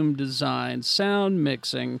 Costume Design, Sound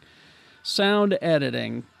Mixing, Sound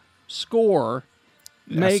Editing, Score,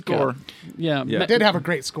 Makeup. score. Yeah, Yeah. Did have a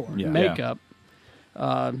great score. Yeah. Makeup.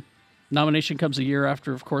 Nomination comes a year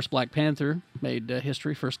after, of course, Black Panther made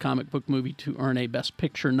history, first comic book movie to earn a Best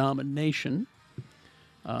Picture nomination.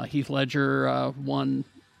 Heath Ledger won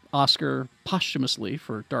Oscar posthumously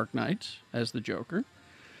for Dark Knight as the Joker.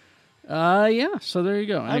 Yeah, so there you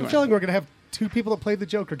go. I have a Anyway, feeling we're going to have two people that played the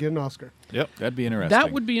Joker get an Oscar. Yep. That'd be interesting.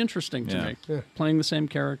 that would be interesting to Yeah. me, Yeah. playing the same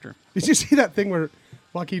character. Did you see that thing where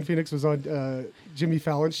Joaquin Phoenix was on Jimmy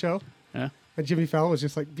Fallon's show? Yeah. And Jimmy Fallon was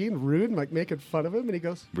just like being rude and like making fun of him. And he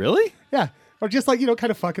goes, Really? yeah. Or just like,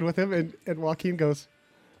 kind of fucking with him. And Joaquin goes,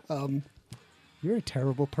 you're a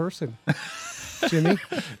terrible person, Jimmy.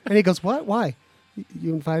 And he goes, what? Why?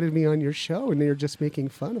 You invited me on your show and you're just making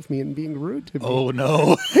fun of me and being rude to me. Oh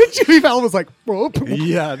no. And Jimmy Fallon was like, whoop.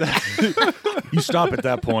 Yeah. You stop at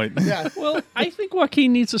that point. Yeah. Well, I think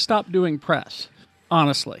Joaquin needs to stop doing press,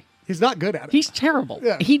 honestly. He's not good at it. He's terrible.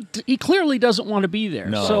 Yeah. He clearly doesn't want to be there.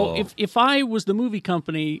 No. So if I was the movie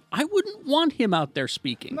company, I wouldn't want him out there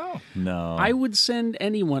speaking. No. I would send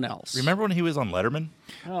anyone else. Remember when he was on Letterman?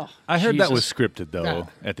 Oh, I heard that was Jesus. scripted though. Yeah.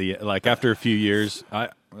 At the after a few years,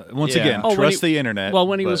 once Yeah. again Oh, when trust he- the internet. Well,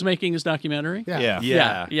 when he was but- making his documentary. Yeah.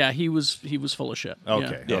 Yeah, he was full of shit.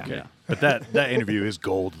 Okay. Yeah. Okay. Yeah. But that interview is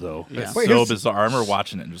gold though. Yeah. Wait, So his- bizarre. I remember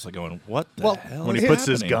watching it and just like going, what the Well, hell When is he puts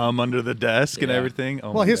his happening? gum under the desk and Yeah. everything.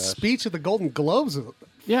 Oh Well, my his gosh. speech at the Golden Globes is a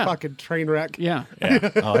Yeah. fucking train wreck. Yeah. Yeah.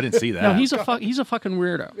 Oh, I didn't see that. No, he's a fucking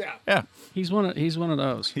weirdo. Yeah. Yeah. He's one of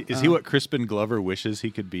those. Is he what Crispin Glover wishes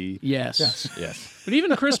he could be? Yes. Yes. But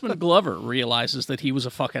even Crispin Glover realizes that he was a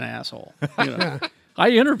fucking asshole. You know?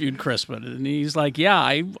 I interviewed Crispin, and he's like, "Yeah,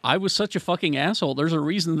 I was such a fucking asshole. There's a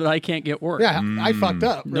reason that I can't get work. Yeah, I fucked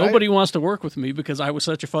up. Right? Nobody wants to work with me because I was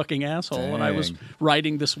such a fucking asshole, and I was Dang.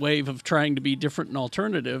 riding this wave of trying to be different and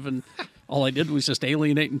alternative, and all I did was just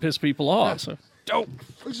alienate and piss people off. So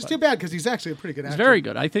Which is too bad because he's actually a pretty good actor. it's very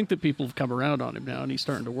good. I think that people have come around on him now, and he's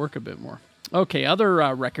starting to work a bit more. Okay, other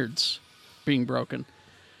records being broken.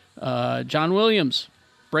 John Williams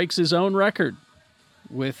breaks his own record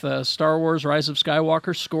with Star Wars Rise of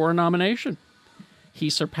Skywalker score nomination. He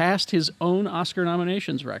surpassed his own Oscar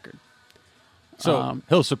nominations record. So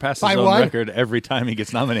he'll surpass by his own one? record every time he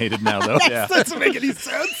gets nominated now, though. Yeah. Doesn't make any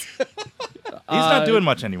sense. He's not doing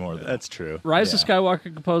much anymore, though. That's true. Rise of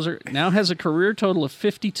Skywalker composer now has a career total of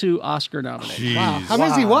 52 Oscar nominations. Wow. How many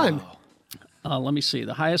has he won? Let me see.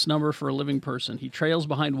 The highest number for a living person. He trails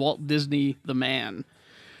behind Walt Disney, the man,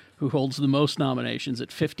 who holds the most nominations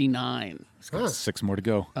at 59. Huh. 6 more to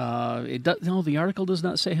go. No, the article does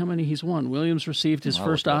not say how many he's won. Williams received his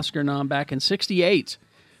first Oscar nom back in '68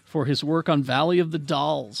 for his work on Valley of the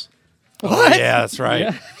Dolls. Oh, yeah, that's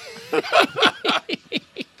right.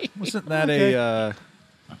 Wasn't that a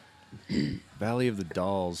Valley of the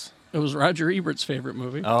Dolls? It was Roger Ebert's favorite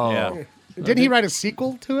movie. Oh, Yeah. Didn't he write a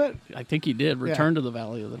sequel to it? I think he did. Return to the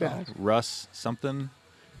Valley of the Dolls. Russ something.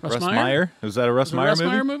 Russ Meyer? Was that a Russ Was it a Meyer Russ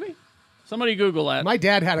movie? Meyer movie? Somebody Google that. My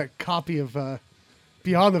dad had a copy of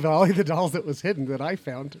Beyond the Valley of the Dolls that was hidden that I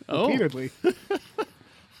found Oh. repeatedly.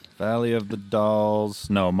 Valley of the Dolls.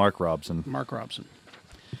 No, Mark Robson. Mark Robson.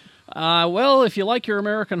 Well, if you like your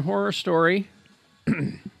American Horror Story,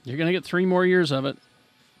 you're going to get 3 more years of it.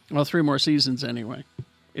 Well, 3 more seasons anyway.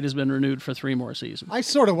 It has been renewed for 3 more seasons. I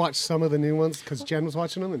sort of watched some of the new ones because Jen was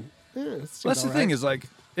watching them, and it seemed That's the all thing right. is like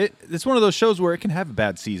It's one of those shows where it can have a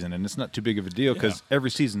bad season, and it's not too big of a deal because every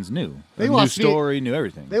season's new. They A new lost me- story, new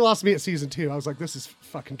everything. They lost me at season 2. I was like, this is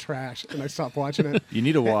fucking trash, and I stopped watching it. You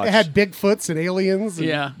need to watch. It had Bigfoots and aliens. And,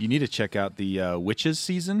 Yeah. You need to check out the Witches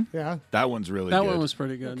season. Yeah. That one's really That good. one was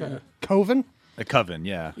pretty good. Yeah. Coven. A Coven,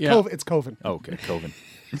 yeah. Yeah. It's Coven. Oh, okay, Coven.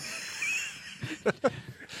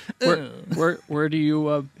 Where do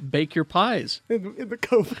you bake your pies? In the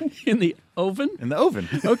Coven. In the oven? In the oven.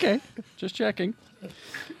 Okay, just checking.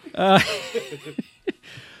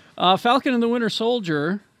 Falcon and the Winter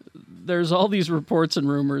Soldier. There's all these reports and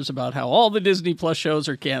rumors about how all the Disney Plus shows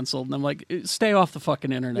are canceled, and I'm like, stay off the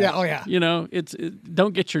fucking internet. Yeah, oh, yeah. You know,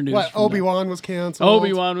 don't get your news. What? from there. Obi-Wan was canceled.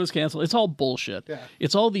 Obi-Wan was canceled. It's all bullshit. Yeah.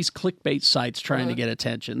 It's all these clickbait sites trying to get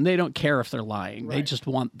attention. They don't care if they're lying. They Right. just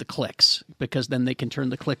want the clicks because then they can turn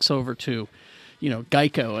the clicks over to,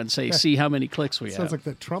 Geico and say, see how many clicks we have. Sounds like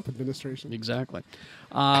the Trump administration. Exactly.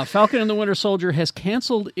 Falcon and the Winter Soldier has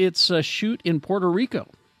canceled its shoot in Puerto Rico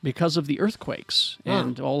because of the earthquakes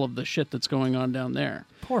and all of the shit that's going on down there.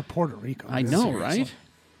 Poor Puerto Rico. I man. know, Seriously. right?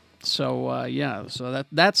 So so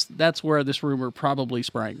that's where this rumor probably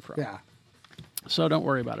sprang from. Yeah. So don't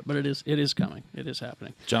worry about it, but it is coming. It is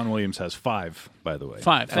happening. John Williams has 5, by the way.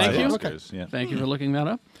 5. Thank you. Oscars, yeah. Thank you for looking that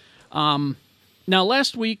up. Now,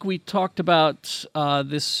 last week we talked about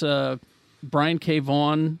this Brian K.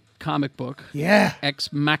 Vaughan comic book, Yeah. Ex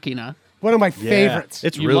Machina. One of my favorites.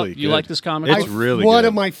 It's You really li- good. you like this comic? It's book? really one good.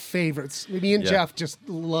 of my favorites. Me and Yeah. Jeff just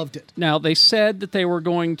loved it. Now, they said that they were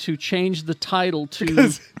going to change the title to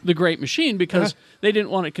Because- The Great Machine because they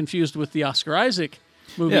didn't want it confused with the Oscar Isaac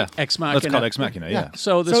movie, Yeah. Ex Machina. That's called Ex Machina, yeah.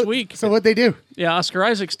 So this week, So what'd they do? Oscar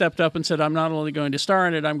Isaac stepped up and said, "I'm not only going to star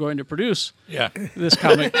in it, I'm going to produce Yeah. this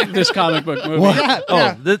comic book movie." Yeah.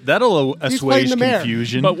 Oh, that'll He's playing assuage the mayor.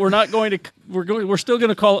 confusion. But we're not going to. We're still going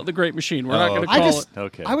to call it The Great Machine. We're not going to I call just, it.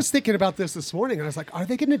 Okay. I was thinking about this morning, and I was like, are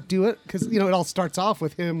they going to do it? Because, it all starts off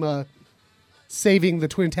with him saving the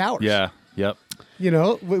Twin Towers. Yeah. Yep.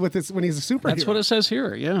 With this, when he's a superhero. That's what it says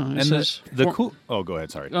here. Yeah, it And says the for- cool. Oh, go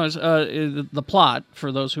ahead. Sorry. no, it's, the plot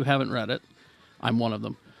for those who haven't read it. I'm one of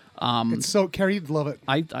them. It's so, Carrie, you'd love it.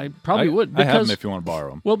 I probably would I have because them if you want to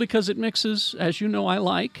borrow them. well because it mixes, as you know, I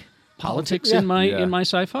like politics yeah. in my Yeah.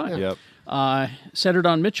 sci-fi. Yep. Centered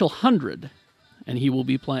on Mitchell 100, and he will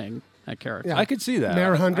be playing that character. Yeah. I could see that.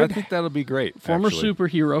 Mayor 100? I think that'll be great. Former actually.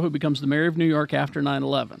 superhero who becomes the mayor of New York after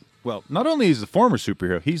 9/11. Well, not only is the former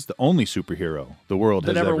superhero, he's the only superhero the world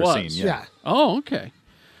That has ever ever was. seen. Yeah. Oh, okay.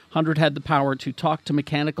 100 had the power to talk to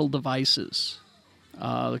mechanical devices.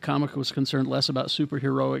 The comic was concerned less about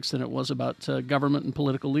superheroics than it was about government and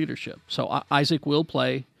political leadership. So Isaac will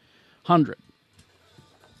play 100.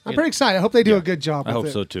 I'm pretty excited. I hope they do a good job I with hope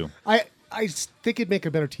it. so too. I think it'd make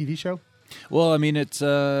a better TV show. Well, I mean, it's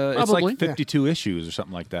Probably. like 52 issues or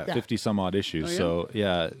something like that, Yeah. 50 some odd issues. Oh, yeah? So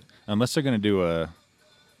yeah, unless they're going to do a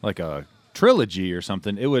trilogy or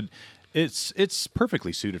something, it's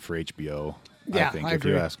perfectly suited for HBO. Yeah, I think I if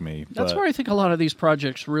you agree. ask me. That's But- where I think a lot of these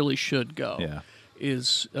projects really should go. Yeah.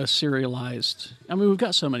 Is a serialized. I mean, we've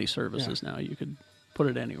got so many services now. You could put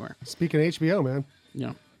it anywhere. Speaking of HBO, man.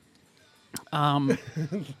 Yeah.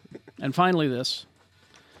 And finally, this.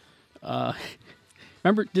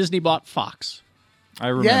 Remember, Disney bought Fox, I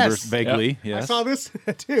remember Yes. vaguely. I Yes, saw this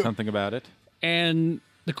too. something about it. and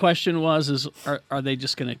the question was: are they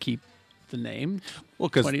just going to keep the name? Well,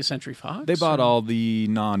 because 20th Century Fox. they bought all the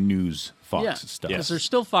non-news Fox yeah, stuff. because there's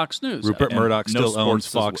still Fox News. Rupert And Murdoch no still owns sports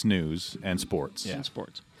as Fox News and sports. in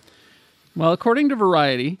sports. Well, according to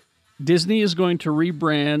Variety, Disney is going to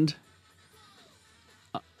rebrand.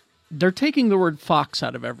 They're taking the word Fox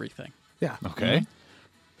out of everything. Yeah. Okay.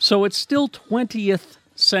 So it's still 20th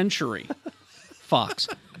century Fox.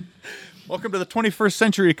 Welcome to the 21st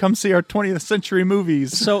century. Come see our 20th century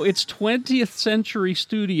movies. So it's 20th Century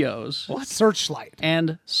Studios Searchlight.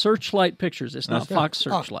 and Searchlight Pictures. It's not Fox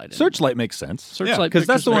Searchlight. anymore. Searchlight makes sense. Searchlight because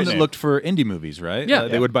that's Pictures the one makes that sense. looked for indie movies, right? Yeah.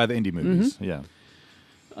 They would buy the indie movies. Yeah.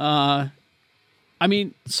 I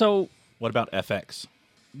mean, so What about FX?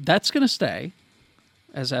 that's going to stay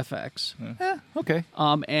as FX. Okay.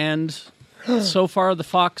 And so far, the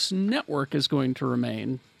Fox network is going to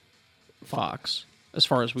remain Fox, as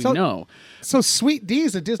far as we So- know. So Sweet D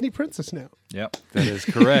is a Disney princess now. Yep. That is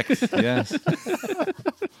correct. Yes.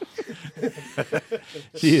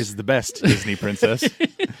 She is the best Disney princess.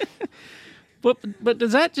 But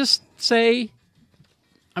does that just say?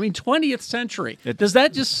 I mean, 20th century. Does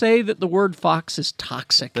that just say that the word Fox is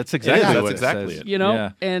toxic? That's exactly that's what exactly it says. it. You know,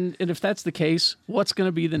 Yeah. and if that's the case, what's going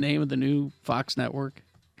to be the name of the new Fox network?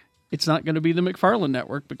 It's not going to be the McFarlane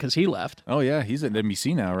Network because he left. Oh yeah, he's at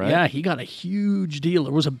NBC now, right? Yeah, he got a huge deal.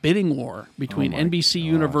 There was a bidding war between NBC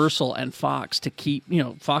Universal and Fox to keep,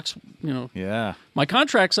 Fox, Yeah. my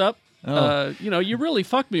contract's up. You really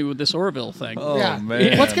fucked me with this Orville thing. Oh yeah.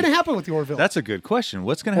 man. What's going to happen with the Orville? That's a good question.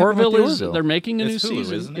 What's going to happen Orville with the Orville? they're making a new It's Hulu,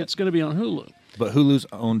 season. isn't it? It's going to be on Hulu. But Hulu's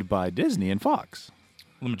owned by Disney and Fox.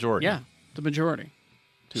 The majority. Yeah, the majority.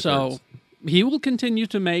 So he will continue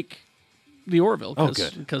to make the Orville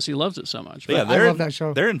because he loves it so much. But yeah, But I they're, love that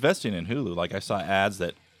show. They're investing in Hulu. Like I saw ads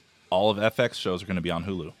that all of FX shows are going to be on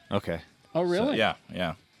Hulu. Okay. oh, really? So,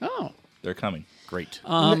 yeah. Oh. They're coming. Great.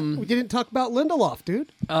 We didn't talk about Lindelof,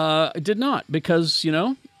 dude. I did not because,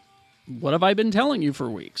 what have I been telling you for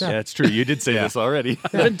weeks? Yeah, it's true. You did say this already.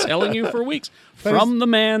 I've been telling you for weeks But from the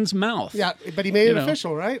man's mouth. Yeah, but he made it You know,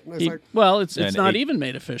 official, right? It's like, Well, it's And not eight- even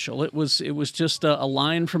made official. It was just a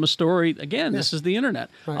line from a story. Again, this is the internet.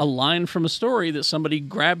 A line from a story that somebody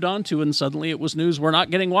grabbed onto, and suddenly it was news. We're not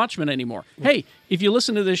getting Watchmen anymore. Hey, if you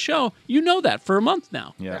listen to this show, you know that for a month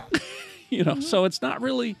now. Yeah. So it's not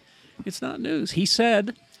really, it's not news. He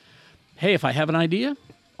said, "Hey, if I have an idea,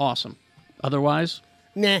 awesome. Otherwise,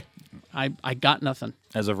 nah. I got nothing."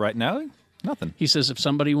 As of right now, nothing. He says, "If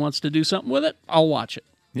somebody wants to do something with it, I'll watch it."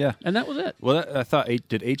 Yeah. And that was it. Well, I thought,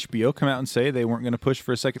 did HBO come out and say they weren't going to push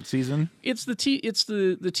for a second season? It's the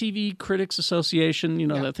TV Critics Association,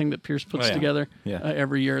 that thing that Pierce puts Oh, yeah. together Yeah.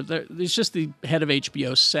 every year. It's just the head of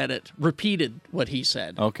HBO said it, repeated what he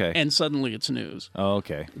said. Okay. And suddenly it's news. Oh,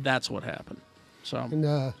 okay. That's what happened. So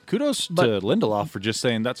And Kudos to Lindelof for just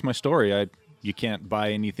saying that's my story. You can't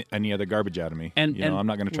buy any other garbage out of me. And- I'm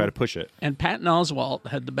not going to try to push it. and Patton Oswalt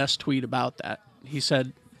had the best tweet about that. He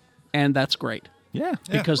said, "And that's great Yeah.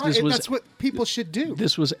 because right, that's what people should do.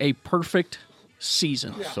 this was a perfect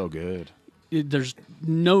season. So good. There's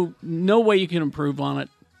no way you can improve on it.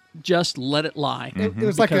 Just let it lie. It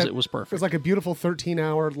was like because a, it was perfect. It was like a beautiful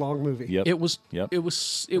 13-hour long movie. Yep. It was. Yep. It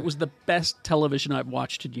was the best television I've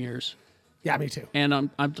watched in years. Yeah, me too. And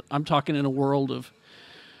I'm talking in a world of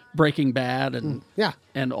Breaking Bad and Yeah.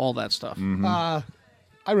 and all that stuff. I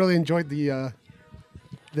really enjoyed the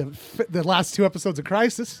last 2 episodes of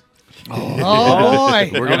Crisis. Oh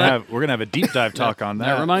boy. We're gonna have a deep dive talk on that.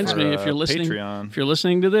 That reminds for, me, if you're listening, Patreon. if you're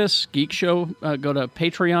listening to this Geek Show, go to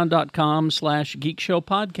patreon.com/Geek Show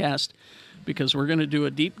Podcast because we're going to do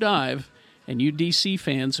a deep dive, and you DC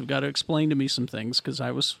fans have got to explain to me some things because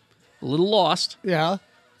I was a little lost. Yeah.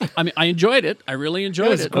 I mean, I enjoyed it. I really enjoyed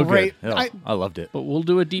was it. great. Yeah, I loved it. But we'll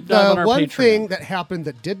do a deep dive on The our one Patreon. thing that happened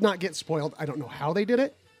that did not get spoiled, I don't know how they did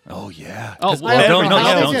it. Oh yeah. Oh, I don't know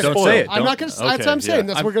how they don't did it. say it. I'm not going to. That's what I'm saying.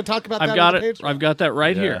 That's we're going to talk about that. I've got on the it. Patreon. I've got that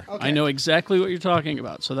right here. Okay. I know exactly what you're talking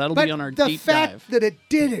about. So that'll But be on our the deep fact dive. that it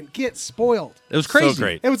didn't get spoiled, It was crazy. So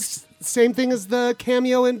great. it was the same thing as the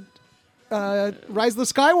cameo in Rise of the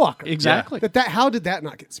Skywalker. Exactly. How did that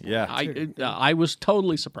not get spoiled? Yeah. I was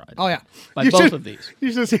totally surprised. Oh yeah, By You both should- of these.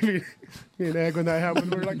 You should see me and Egg when that happened.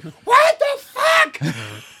 We were like, "What the fuck?"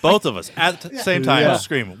 Both of us at the same time Yeah.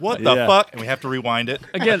 scream, "What the Yeah. fuck?" And we have to rewind it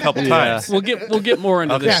Again, a couple times. We'll get more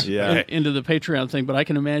into this Yeah. into the Patreon thing, but I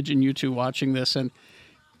can imagine you two watching this and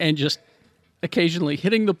just occasionally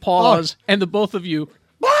hitting the pause and the both of you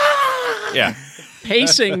Yeah.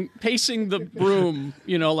 pacing the room,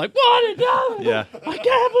 like what are you doing? Yeah. I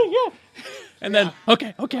can't believe it. And then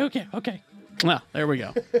okay. Well, there we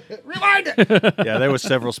go. Rewind it. Yeah, there was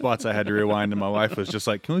several spots I had to rewind, and my wife was just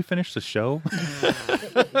like, "Can we finish the show?"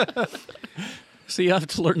 See, you have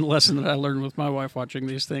to learn the lesson that I learned with my wife watching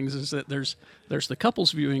these things is that there's the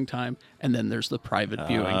couples viewing time, and then there's the private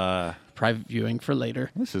viewing. Private viewing for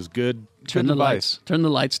later. This is good. Turn good the advice.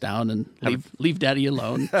 lights down, and leave Daddy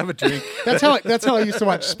alone. Have a drink. That's how I used to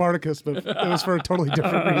watch Spartacus, but it was for a totally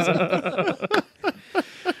different reason.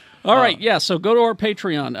 All right, yeah. So go to our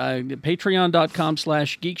Patreon,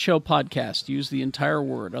 patreon.com/Geek Show Podcast. Use the entire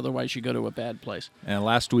word, otherwise you go to a bad place. And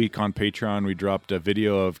last week on Patreon, we dropped a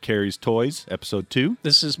video of Carrie's Toys, episode 2.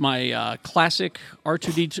 This is my classic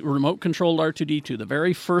R2D2 remote-controlled R2D2, the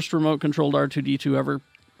very first remote-controlled R2D2 ever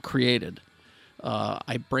created.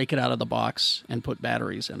 I break it out of the box and put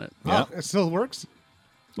batteries in it. Oh, it still works.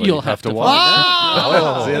 Well, You'll you have to watch.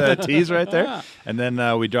 watch. See that tease right there? And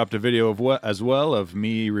then we dropped a video of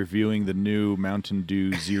me reviewing the new Mountain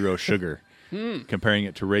Dew Zero Sugar, comparing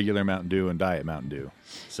it to regular Mountain Dew and Diet Mountain Dew.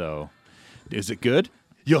 So, is it good?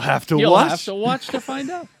 You'll have to You'll watch. have to watch to find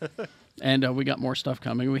out. And we got more stuff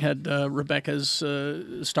coming. We had Rebecca's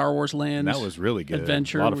Star Wars Land. That was really good.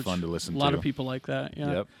 Adventure. A lot of which fun to listen A to. lot of people like that.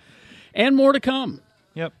 Yeah. Yep. And more to come.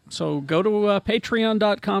 Yep. So go to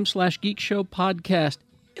patreon.com/Geek Show Podcast.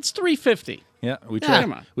 It's $3.50. Yeah, we Come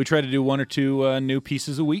try. on. We try to do 1 or 2 new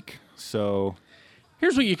pieces a week. So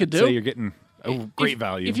Here's what you could do. Say you're getting a great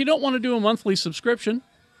value. If you don't want to do a monthly subscription,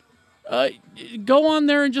 go on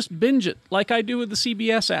there and just binge it, like I do with the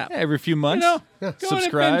CBS app. Yeah, every few months, Go on and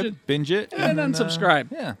subscribe, binge it, and then then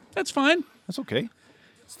unsubscribe. Yeah, That's fine. that's okay.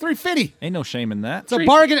 It's $3.50. Ain't no shame in that. It's a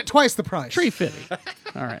bargain at twice the price. Tree fitty.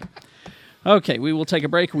 All right. Okay, we will take a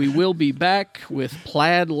break. We will be back with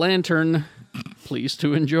Plaid Lantern. Please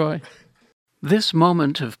to enjoy. This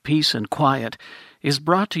moment of peace and quiet is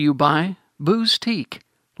brought to you by Booze Teak,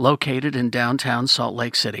 located in downtown Salt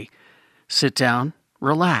Lake City. Sit down,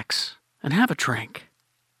 relax, and have a drink.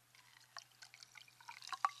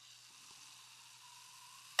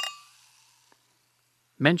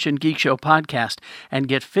 Mention Geek Show Podcast and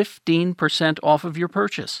get 15% off of your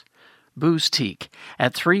purchase. Booze Teak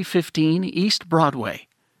at 315 East Broadway.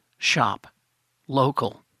 Shop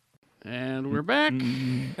local. And we're back.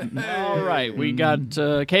 All right. We got,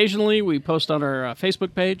 occasionally, we post on our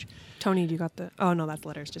Facebook page. Tony, do you got the? Oh no, that's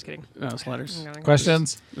letters. Just kidding. No, it's letters.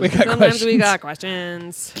 Questions? We got Sometimes questions. we got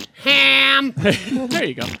questions. There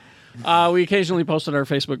you go. We occasionally post on our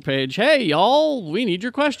Facebook page, hey, y'all, we need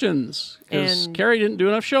your questions. Because And- Carrie didn't do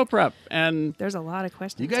enough show prep. And, There's a lot of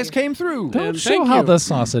questions. You guys here. came through. Don't And show thank how you. the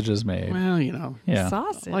sausage is made. well, you know. Yeah.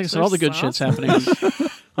 Sausage. Like I said, all the good shit's happening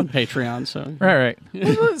on Patreon. So Right.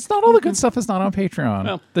 It's not all the good stuff is not on Patreon.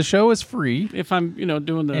 Well- The show is free if I'm,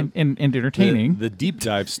 doing the... and entertaining. The deep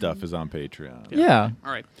dive stuff is on Patreon. yeah.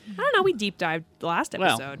 all right. I don't know. We deep dived last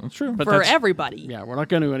Well, episode. That's true. But for that's- everybody. Yeah, we're not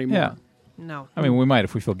going to anymore. Yeah. No. I mean, we might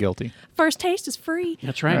if we feel guilty. First taste is free.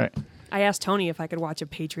 That's right. Right. I asked Tony if I could watch a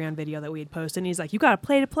Patreon video that we had posted, and he's like, "You got to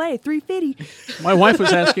play $3.50." My wife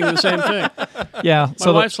was asking the same thing. Yeah. My So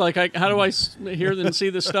the- wife's like, how do I hear and see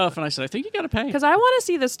this stuff? And I said, I think you got to pay. Because I want to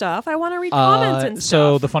see the stuff. I want to read comments and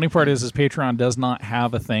so stuff. the funny part is Patreon does not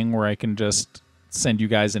have a thing where I can just send you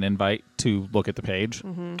guys an invite to look at the page.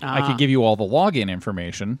 I could give you all the login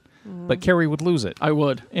information, but Carrie would lose it. I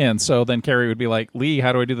would. And so then Carrie would be like, Lee,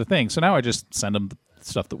 how do I do the thing? So now I just send them the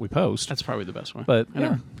stuff that we post. That's probably the best one. But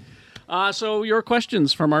Anyway. So your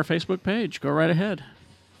questions from our Facebook page. Go right ahead.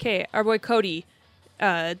 Okay, our boy Cody.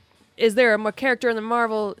 Is there a character in the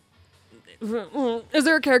Marvel? Is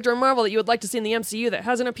there a character in Marvel that you would like to see in the MCU that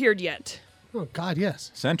hasn't appeared yet? Oh, God,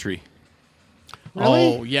 yes. Sentry.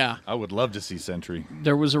 Really? Oh, yeah. I would love to see Sentry.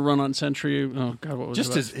 There was a run on Sentry. Oh, God, what was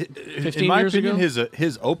Just it? his, 15 in my years opinion, ago?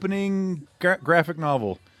 his opening graphic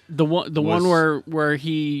novel The one where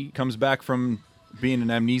he comes back from being an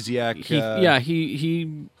amnesiac.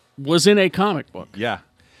 he was in a comic book Yeah.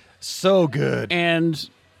 So good. and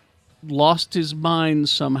lost his mind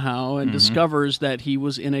somehow and discovers that he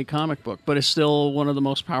was in a comic book, but is still one of the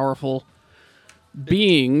most powerful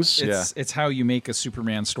beings. it's how you make a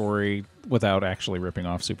Superman story without actually ripping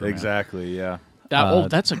off Superman. Exactly, yeah.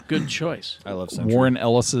 That's a good choice. I love Sentry. Warren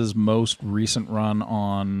Ellis's most recent run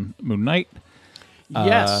on Moon Knight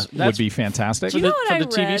Yes, would be fantastic. for You know the, what for I the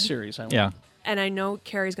TV read? series. I want. Yeah. And I know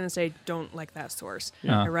Carrie's going to say, don't like that source.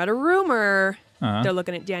 Yeah. I read a rumor they're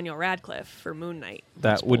looking at Daniel Radcliffe for Moon Knight.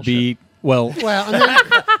 That would be, well, Well, and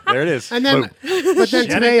then, There it is. and then Boom. but then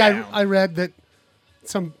today I read that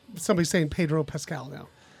somebody's saying Pedro Pascal now.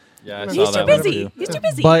 Yeah, I He's saw too that one busy. too. He's too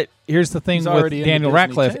busy. but here's the thing He's with already in the Daniel Disney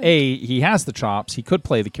Radcliffe. tent. A, he has the chops. He could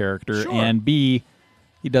play the character. Sure. And B,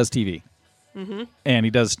 he does TV. Mm-hmm. And he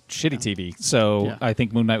does shitty TV. So Yeah. I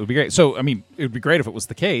think Moon Knight would be great. So, I mean, it would be great if it was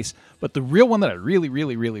the case. But the real one that I really,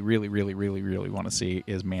 really, really, really, really, really, really want to see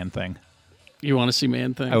is Man-Thing. You want to see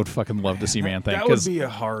Man Thing? I would fucking love to see Man-Thing. That would 'cause- be a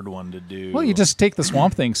hard one to do. well, you just take the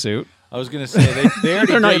Swamp Thing suit, I was going to say, they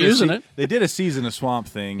already They're not did a using it. They did a season of Swamp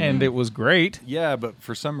Thing. and it was great. yeah, but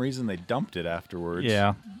for some reason they dumped it afterwards.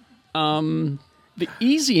 Yeah. The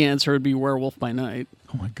easy answer would be Werewolf by Night.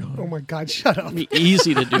 Oh, my God. Oh my God, shut up. It'd be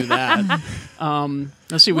easy to do that.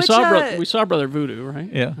 Let's see. We Which, saw Brother Voodoo, right?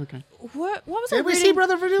 Yeah. Okay. what was I Did we reading? see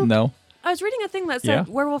Brother Voodoo? No. I was reading a thing that Yeah.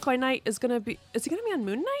 said Werewolf by Night is going to be... Is it going to be on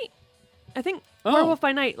Moon Knight? I think Oh. Werewolf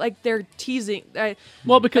by Night, like they're teasing...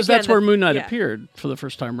 Well, because Again, that's where Moon Knight yeah. appeared for the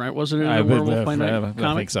first time, right? Wasn't it in I the would- Werewolf by Night I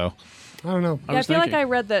comic? think so. I don't know. I was feel like thinking. I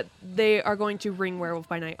read that they are going to bring Werewolf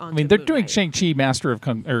by Night on. I mean, they're doing Shang-Chi Master of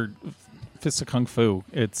Kung... or Fists of Kung Fu.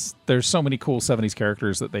 There's so many cool 70s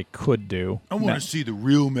characters that they could do. I want to see the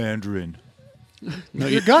real Mandarin.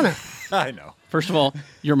 You're gonna. I know. First of all,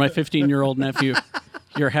 you're my 15-year-old nephew.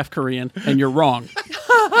 You're half Korean, and you're wrong.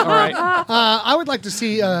 All right. I would like to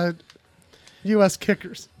see U.S.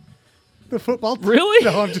 kickers. The football team. Really?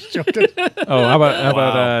 No, I'm just joking. Oh, how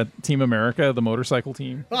about Team America, the motorcycle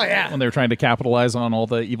team? Oh, yeah. When they were trying to capitalize on all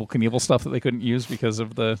the Evel Knievel stuff that they couldn't use because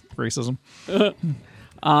of the racism.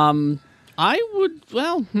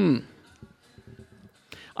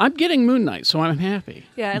 I'm getting Moon Knight, so I'm happy.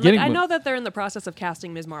 Yeah, and Getting I Mo- know that they're in the process of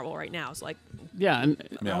casting Ms. Marvel right now. So like, Yeah, and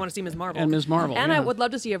I want to see Ms. Marvel. And Ms. Marvel, And yeah. I would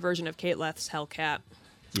love to see a version of Kate Leth's Hellcat.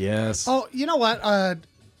 Yes. Oh, you know what?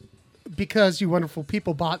 Because you wonderful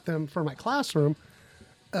people bought them for my classroom,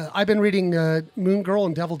 I've been reading Moon Girl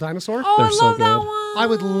and Devil Dinosaur. Oh, They're I so love that good. one. I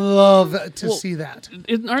would love to see that.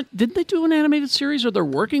 didn't they do an animated series, or they're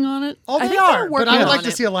working on it? Oh, I they think are, they're but I working would like on to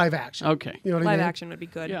it. see a live action. Okay. You know what I Live mean? action would be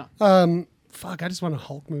good. Yeah, Fuck, I just want a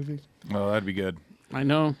Hulk movie. Oh, that'd be good. I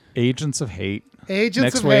know. Agents of Hate. Agents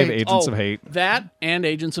Next of wave, Hate. Agents of Hate. That and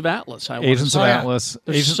Agents of Atlas. I want Agents to of see. yeah. Atlas.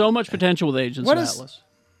 There's Agent- so much potential with Agents What of is- Atlas.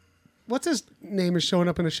 What's his name is showing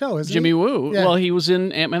up in a show, isn't Jimmy he? Woo. Yeah. Well, he was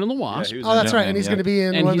in Ant-Man and the Wasp, he was Oh, in that's right. Ant-Man, And he's yeah. going to be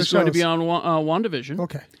in and one he's of the going to shows. be on WandaVision.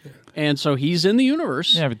 Okay. And so he's in the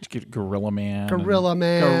universe. Yeah, but Gorilla Man. Gorilla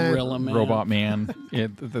Man. Gorilla Man. Robot Man.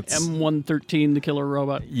 That's M113, the killer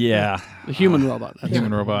robot. yeah. The human robot. That's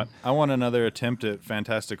Human robot. I want another attempt at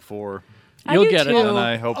Fantastic Four, I You'll do get it. too. and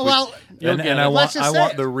I hope. Well, You'll and get and it. I Let's want just I say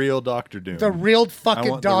want it. the real Doctor Doom. the real I fucking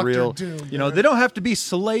want the Doctor real. Doom. You know, they don't have to be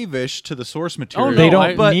slavish to the source material. They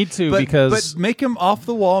don't I- need to but, because but make him off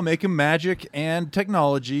the wall, make him magic and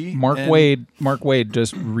technology. Mark and- Wade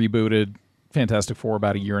just rebooted Fantastic Four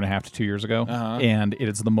about 1.5 to 2 years ago, and it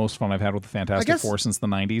is the most fun I've had with the Fantastic guess- Four since the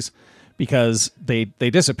 90s because they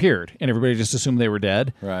disappeared and everybody just assumed they were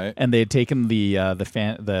dead. Right. And they had taken the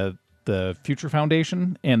Future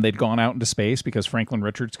Foundation and they'd gone out into space because Franklin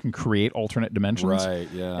Richards can create alternate dimensions. Right,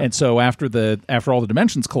 yeah. And so after all the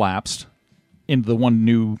dimensions collapsed into the one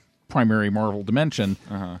new primary Marvel dimension,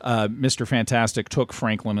 Mr. Fantastic took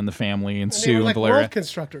Franklin and the family and And they Sue were and like Valeria. world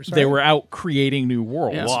constructors, right? They were out creating new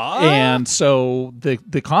worlds. Yes. What? And so the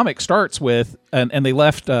comic starts with and they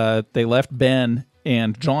left Ben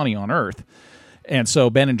and Johnny on Earth. And so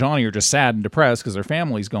Ben and Johnny are just sad and depressed because their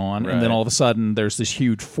family's gone. And then Right. all of a sudden there's this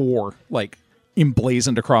huge four like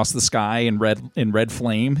emblazoned across the sky in red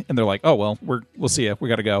flame, and they're like, "Oh well, we'll see you. We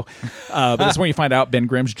got to go." But that's when you find out Ben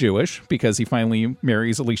Grimm's Jewish because he finally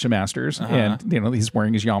marries Alicia Masters, and he's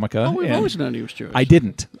wearing his yarmulke. Oh, we've and always known he was Jewish. I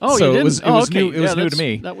didn't. Oh, so you didn't? it was Oh, was okay. new. It was Yeah, new to that's-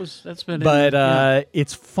 me. That's been. But yeah.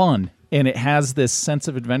 it's fun and it has this sense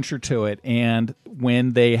of adventure to it. And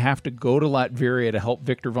when they have to go to Latveria to help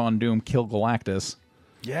Victor Von Doom kill Galactus,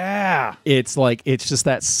 Yeah. it's just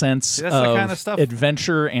that sense that's the of kind of stuff-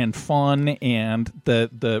 adventure and fun, and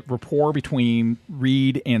the rapport between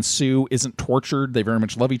Reed and Sue isn't tortured. They very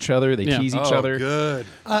much love each other. They Yeah. tease each Oh, other. good.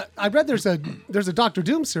 I read there's a Doctor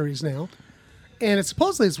Doom series now, and it's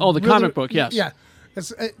supposedly it's Oh, the really- comic book, yes. Yeah,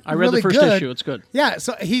 it's I read really the first good. issue. It's good. Yeah,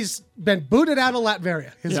 so he's been booted out of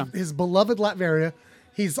Latveria, Yeah. his beloved Latveria.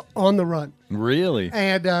 He's on the run, Really?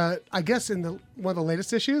 and I guess in one of the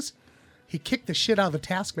latest issues, he kicked the shit out of the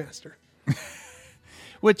Taskmaster.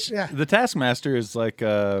 Which Yeah. the Taskmaster is like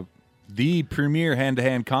the premier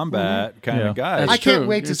hand-to-hand combat kind Yeah. of guy. That's I can't true.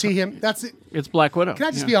 wait to It's- see him. That's it. It's Black Widow. Can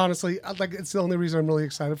I just Yeah. be honestly like it's the only reason I'm really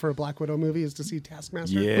excited for a Black Widow movie is to see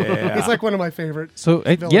Taskmaster. Yeah. He's like one of my favorite. So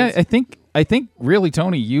villains. yeah, I think really,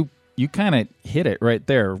 Tony, you kind of hit it right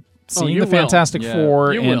there. Seeing you the will. Fantastic Yeah.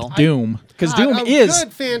 Four You and will. Doom, because God, Doom a is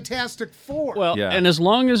good Fantastic Four. Well, Yeah. and as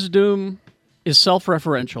long as Doom is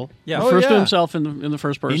self-referential, Yeah. refers Oh, to yeah. himself in the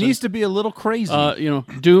first person. He needs to be a little crazy.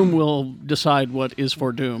 Doom will decide what is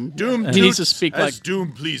for Doom. Doom he needs to speak like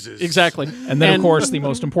Doom pleases. exactly. and then of course the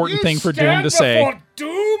most important thing for Doom to say,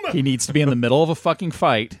 Doom. he needs to be in the middle of a fucking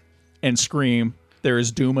fight and scream, "There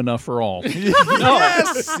is doom enough for all."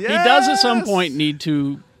 yes, he does at some point need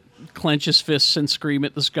to clench his fists and scream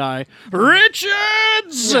at the sky,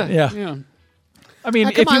 Richards. Yeah. I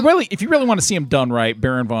mean, come on. if you really want to see him done right,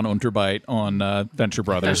 Baron von Unterbite on Venture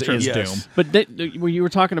Brothers That's true. is Yes. Doom. But when you were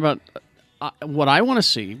talking about what I want to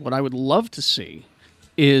see, what I would love to see,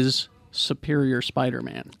 is Superior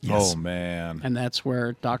Spider-Man, Oh man. and that's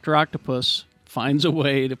where Dr. Octopus finds a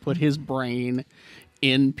way to put his brain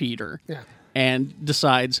in Peter, Yeah. and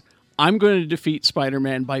decides I'm going to defeat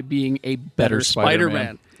Spider-Man by being a better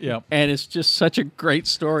Spider-Man. Yep. And it's just such a great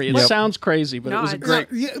story. It Yep. sounds crazy, but No, it was a it's- great.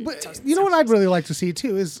 Yeah, but you know what I'd really like to see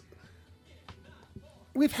too is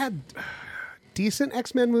we've had decent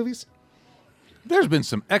X-Men movies. There's been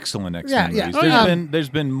some excellent X-Men Yeah, yeah. movies. Oh, There's yeah. there's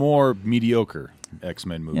been more mediocre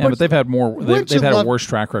X-Men movies. Yeah, but they've had more. Wouldn't They've you had love- a worse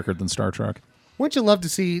track record than Star Trek. Wouldn't you love to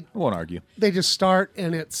see I won't argue. they just start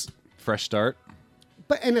and it's Fresh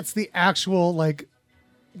the actual like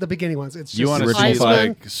the beginning ones. It's just You want to see Original Iceman,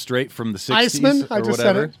 like straight from the 60s Iceman, I or just said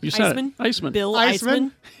whatever? it. You said Iceman? it. Iceman. Bill Iceman,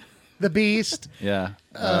 Iceman. the Beast, Yeah.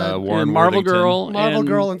 And Warren Marvel Worthington. Girl, Marvel and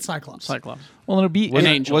Girl, and Cyclops. Cyclops. Well, it'll be. An Wasn't,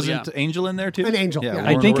 Angel, wasn't yeah. Angel in there too? An Angel, yeah. I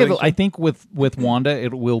Warren think Worthington. I think with Wanda,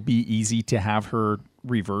 it will be easy to have her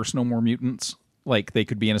reverse No More Mutants. Like they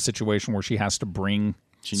could be in a situation where she has to bring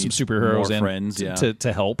She some needs superheroes more in friends,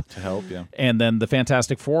 to help. to help. Yeah. And then the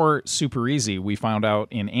Fantastic Four, super easy. We found out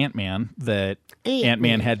in Ant-Man that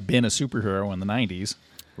Ant-Man had been a superhero in the 90s.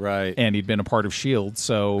 Right. And he'd been a part of S.H.I.E.L.D.,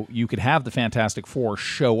 so you could have the Fantastic Four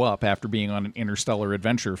show up after being on an interstellar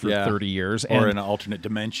adventure for 30 years. Or and in an alternate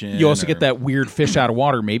dimension. you also or- get that weird fish out of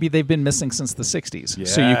water. Maybe they've been missing since the 60s.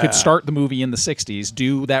 So you could start the movie in the 60s,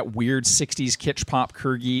 do that weird 60s kitsch pop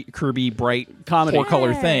Kirby bright Comedy.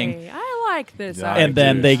 four-color Hey, thing, I like this. Yeah. and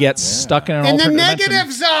then they get stuck in an In the alternate negative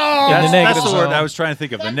dimension. zone. Yeah, the That's negative the word zone. I was trying to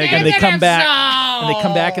think of. The And negative. they come back, zone. and they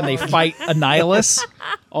come back, and they fight Annihilus.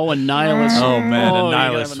 Oh, Annihilus. Oh man, Oh, you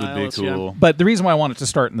gotta Annihilus have would be Annihilus, yeah. cool. But the reason why I want it to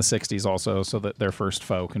start in the 60s also, so that their first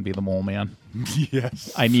foe can be the Mole Man.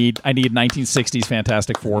 Yes. I need 1960s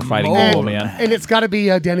Fantastic Four fighting the and, Mole Man. and it's got to be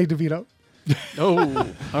Danny DeVito. Oh,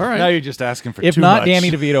 all right. Now you're just asking for If too not much. Danny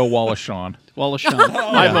DeVito, Wallace Shawn. Wallace Shawn.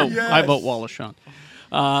 I vote Wallace Shawn.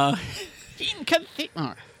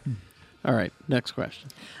 All right, next question.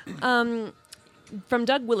 From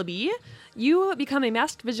Doug Willoughby, you become a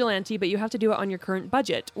masked vigilante, but you have to do it on your current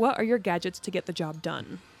budget. What are your gadgets to get the job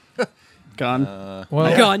done? Gun.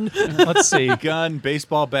 Well, Gun, let's see. Gun,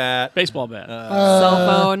 baseball bat. Baseball bat.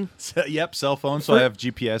 cell phone. Yep, cell phone. So I have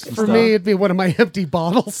GPS and For stuff. me, it'd be one of my empty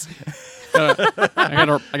bottles.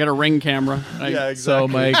 I got a ring camera. Yeah, So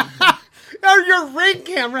exactly. my Oh, your ring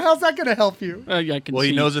camera. How's that going to help you? I can Well, see.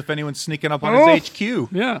 he knows if anyone's sneaking up on Oh. his HQ.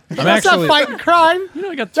 Yeah. That's actually- not fighting crime. You know,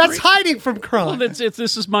 I got That's three. hiding from crime. Well, this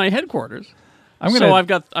is my headquarters. I'm gonna.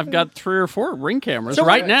 So I've got 3 or 4 ring cameras So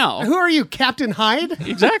right what- now. Who are you, Captain Hyde?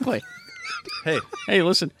 Exactly. Hey, Hey,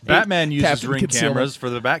 listen. Batman uses Captain ring Concealment. cameras for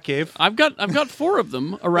the Batcave. I've got 4 of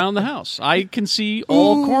them around the house. I can see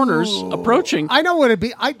all corners approaching. I know what it'd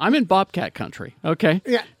be. I'm in Bobcat country. Okay,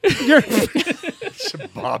 Yeah, you're,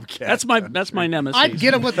 Bobcat. that's my nemesis. I'd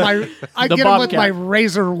get him with my. I'd The get him with Bobcat. my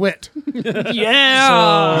razor wit.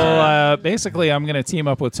 Yeah. So basically, I'm going to team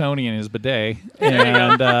up with Tony and his bidet,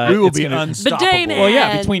 and we will it's be gonna- unstoppable. Bidet man. Well,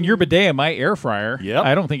 yeah, between your bidet and my air fryer, Yep.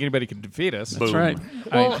 I don't think anybody can defeat us. That's right.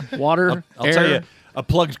 Well, Water, I'll air. tell you, a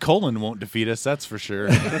plugged colon won't defeat us. That's for sure.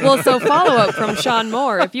 well, so follow up from Sean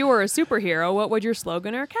Moore. If you were a superhero, what would your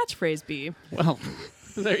slogan or catchphrase be? Well,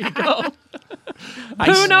 there you go.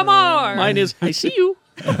 Who no more? Mine is I see you.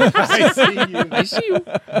 I see you.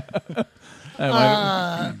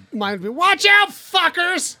 Mine would be, watch out,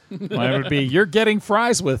 fuckers! Mine would be, you're getting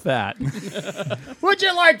fries with that. Would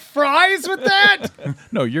you like fries with that?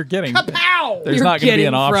 No, you're getting. Kapow! There's You're not going to be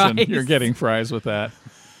an getting option. fries. You're getting fries with that.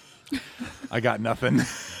 I got nothing.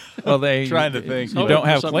 Well, they Trying to think. You Oh, don't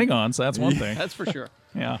have something. Klingons. That's one thing. That's for sure.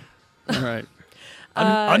 Yeah. All right.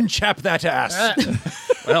 Unchap that ass.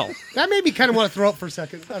 Well, That made me kind of want to throw up for a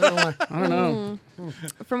second. I don't know why. I don't know.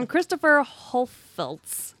 From Christopher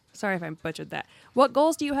Holfeltz. Sorry if I butchered that. What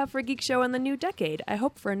goals do you have for Geek Show in the new decade? I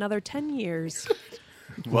hope for another 10 years.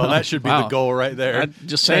 Well, that should be Wow. the goal right there.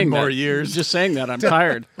 Just 10 saying more that. years. Just saying that. I'm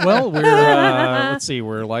tired. Well, we're let's see.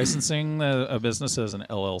 We're licensing a business as an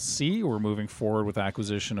LLC. We're moving forward with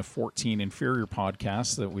acquisition of 14 inferior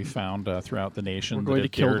podcasts that we found throughout the nation. We're going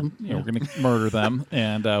that to kill dared- them. You know, we're going to murder them,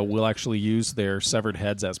 and we'll actually use their severed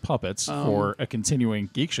heads as puppets for a continuing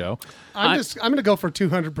Geek Show. I'm going to go for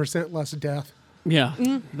 200% less death. Yeah.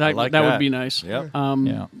 That like that would that. be nice. Yep.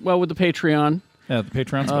 Yeah. Well, with the Patreon, The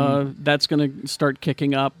Patreon's been that's going to start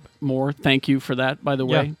kicking up more. Thank you for that, by the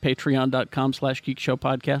way. Yeah.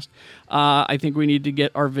 Patreon.com/GeekShowPodcast. I think we need to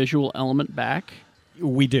get our visual element back.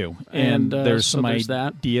 We do, And, and there's so some there's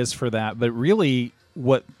that. ideas for that. But really,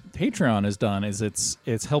 what Patreon has done is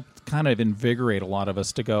it's helped kind of invigorate a lot of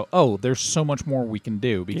us to go, oh, there's so much more we can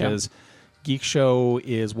do, because Geek Show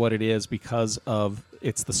is what it is because of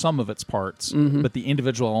it's the sum of its parts. Mm-hmm. But the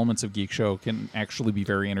individual elements of Geek Show can actually be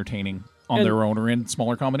very entertaining on And- their own or in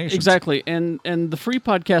smaller combinations. Exactly. And the free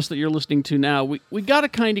podcast that you're listening to now, we got to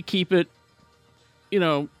kind of keep it, you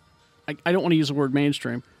know, I don't want to use the word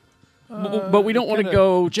mainstream, but we don't want to kinda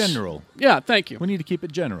go general. Yeah, thank you. We need to keep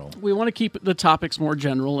it general. We want to keep the topics more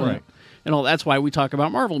general, and, Right. and all. That's why we talk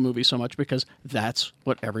about Marvel movies so much, because that's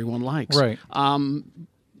what everyone likes. Right.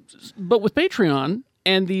 But with Patreon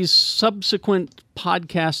and these subsequent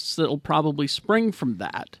podcasts that'll probably spring from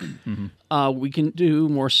that, we can do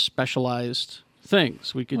more specialized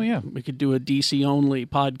things. We could we could do a DC only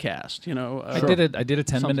podcast. You know, I did a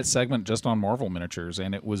 10-minute segment just on Marvel miniatures,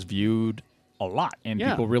 and it was viewed a lot, and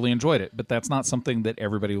Yeah. people really enjoyed it. But that's not something that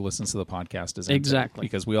everybody who listens to the podcast is into, Exactly.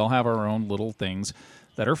 because we all have our own little things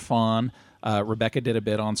that are fun. Rebecca did a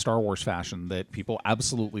bit on Star Wars fashion that people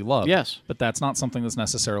absolutely love. Yes. but that's not something that's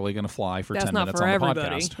necessarily going to fly for That's 10 not minutes for on the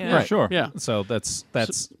everybody. podcast. Yeah. Right. Sure. Yeah. So that's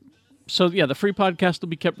So yeah, the free podcast will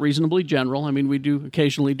be kept reasonably general. I mean, we do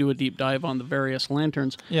occasionally do a deep dive on the various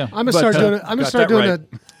lanterns. Yeah. I'm gonna start doing. I'm gonna start doing right.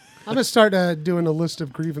 I'm gonna start doing a list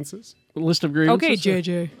of grievances. List of grievances. Okay,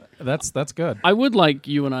 JJ. That's good. I would like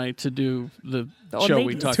you and I to do the old show we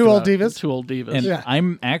ladies. talked Two about. Old Divas? Two Old Divas. And Yeah.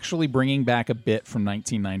 I'm actually bringing back a bit from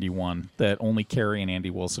 1991 that only Carrie and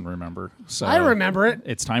Andy Wilson remember. So I remember it.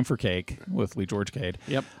 It's Time for Cake with Lee George Cade.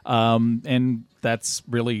 Yep. And that's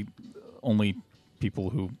really only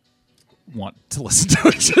people who want to listen to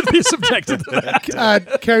it should be subjected to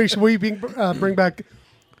that. Carrie, should we bring back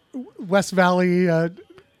West Valley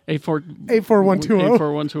 84120?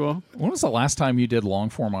 84120. When was the last time you did long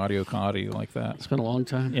form audio comedy like that? It's been a long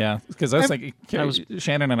time. Yeah, because I was thinking I was-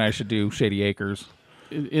 Shannon and I should do Shady Acres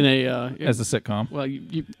In a as a sitcom. well,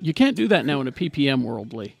 you can't do that now in a PPM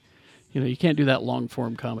world, Lee. You can't do that long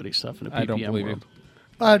form comedy stuff in a PPM I don't believe world.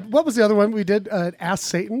 you. What was the other one we did? Ask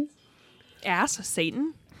Satan. Ass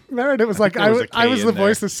Satan. Remember, it was like there was a I was K the in there.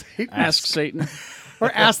 voice of Satan, Ask Satan.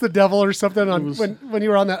 or Ask the Devil, or something on was- when you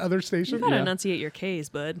were on that other station. You gotta Yeah. enunciate your K's,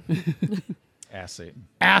 bud. Ass Satan.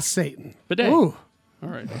 Ask Satan. Bidet. Ooh, All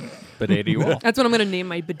right. Bidet to you all. That's what I'm gonna name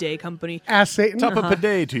my bidet company. Ask Satan. Top of a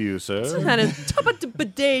day to you, sir. Kind of top of the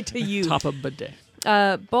bidet to you. Top of bidet.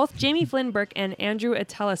 Both Jamie Flynn Burke and Andrew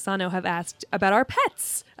Atelasano have asked about our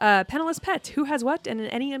pets. Panelist pet, who has what, and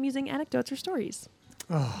any amusing anecdotes or stories.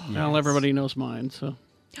 Well, everybody knows mine, so.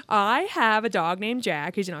 I have a dog named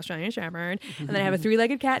Jack, who's an Australian Shepherd, and then I have a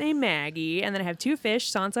three-legged cat named Maggie, and then I have two fish,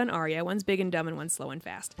 Sansa and Arya. One's big and dumb, and one's slow and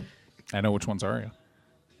fast. I know which one's Arya.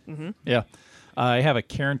 Mm-hmm. Yeah. I have a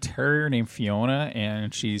Cairn Terrier named Fiona,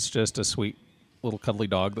 and she's just a sweet little cuddly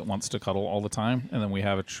dog that wants to cuddle all the time. And then we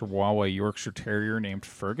have a Chihuahua Yorkshire Terrier named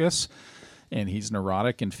Fergus, and he's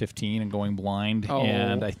neurotic and 15 and going blind. Oh.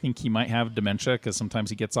 And I think he might have dementia because sometimes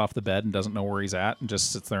he gets off the bed and doesn't know where he's at and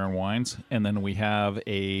just sits there and whines. And then we have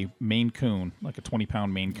a Maine Coon, like a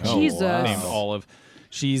 20-pound Maine Coon Jesus. named Olive.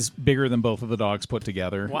 She's bigger than both of the dogs put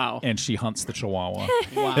together. Wow. And she hunts the Chihuahua.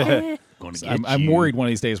 Wow. Gonna So get I'm you. worried one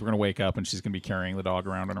of these days we're going to wake up and she's going to be carrying the dog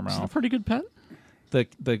around in her It's a mouth. pretty good pet.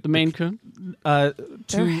 The Maine Coon. They're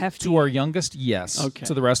hefty. to our youngest, yes. Okay.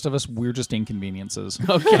 To the rest of us, we're just inconveniences.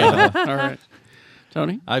 Okay. All right.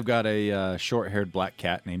 Tony? I've got a short-haired black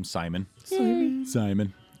cat named Simon.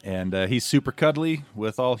 Simon. And he's super cuddly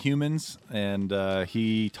with all humans, and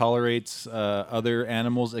he tolerates other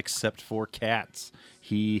animals except for cats.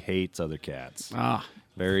 He hates other cats. Ah.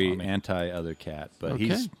 Very anti-other cat, but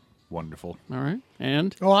he's Okay. wonderful. All right.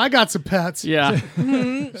 And? Oh, I got some pets. Yeah.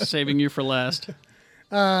 Saving you for last.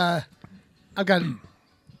 I've got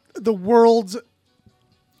the world's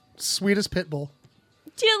sweetest pit bull,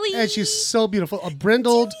 Tilly! and she's so beautiful. A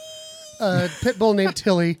brindled pit bull named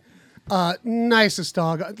Tilly. Nicest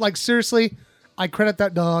dog. Like, seriously, I credit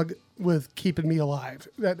that dog with keeping me alive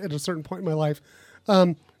at a certain point in my life.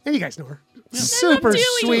 And you guys know her. Super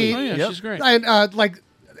sweet. Oh, yeah, she's great. And like,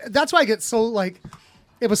 that's why I get so like.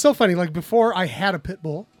 It was so funny. Like, before I had a pit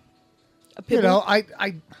bull, A pit you know, bull?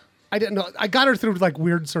 I didn't know. I got her through like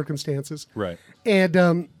weird circumstances, Right.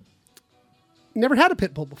 and never had a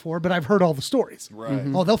pit bull before, but I've heard all the stories. Right.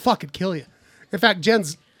 Oh, they'll fucking kill you. In fact,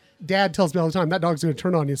 Jen's dad tells me all the time that dog's going to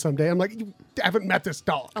turn on you someday. I'm like, you haven't met this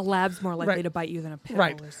dog. A lab's more likely Right. to bite you than a pit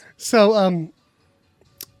Right. bull is. So,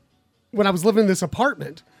 when I was living in this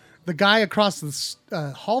apartment, the guy across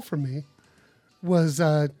the hall from me was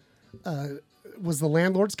the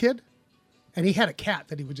landlord's kid, and he had a cat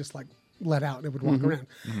that he would just like let out and it would walk around.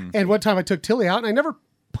 And one time I took Tilly out, and I never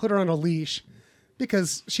put her on a leash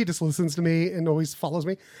because she just listens to me and always follows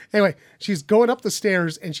me. Anyway, she's going up the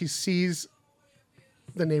stairs and she sees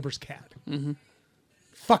the neighbor's cat.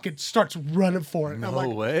 Fucking starts running for it. And I'm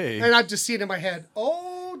like, way. And I've just seen in my head,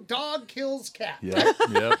 oh, dog kills cat. Yep.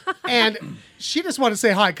 Yep. And she just wanted to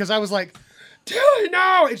say hi because I was like, Tilly,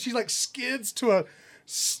 no! And she like skids to a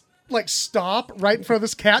like stop right in front of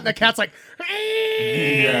this cat. And the cat's like,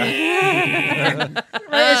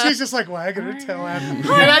 and she's just like wagging her tail at me.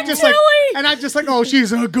 And I'm just like, oh,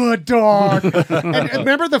 she's a good dog. And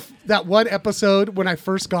remember that one episode when I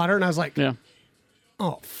first got her, and I was like, Yeah.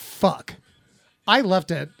 oh fuck, I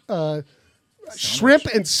left a shrimp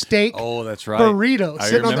and steak Oh, that's right. burrito I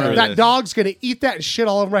sitting on remember that this. dog's gonna eat that and shit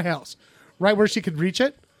all over my house, right where she could reach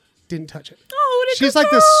it. Didn't touch it. Oh, what a She's good like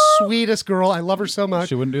the dog! sweetest girl. I love her so much.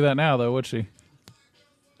 She wouldn't do that now, though, would she?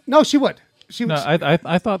 No, she would. She No, would.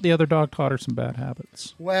 I thought the other dog taught her some bad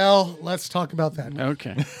habits. Well, let's talk about that.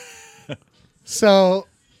 Okay. So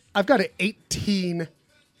I've got an 18,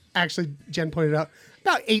 actually, Jen pointed out,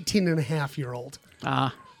 about 18 and a half year old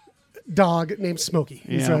Ah. dog named Smokey.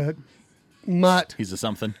 He's Yeah. a mutt. He's a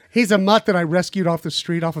something. He's a mutt that I rescued off the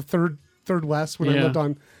street off of Third West when I Yeah. lived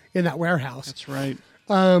on in that warehouse. That's right.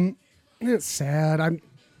 It's sad. I'm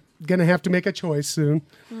gonna have to make a choice soon.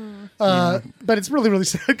 But it's really, really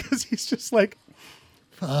sad because he's just like,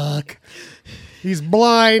 fuck. He's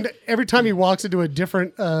blind. Every time he walks into a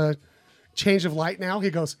different change of light now, he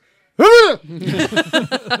goes, ah!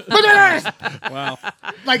 Wow.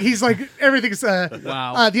 Like he's like, everything's...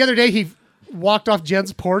 Wow. The other day, he walked off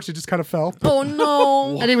Jen's porch and just kind of fell. Oh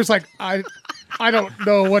no! And he was like, I don't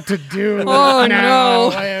know what to do. Oh, now.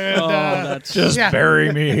 no. And, Oh, that's Just Yeah.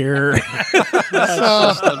 bury me here.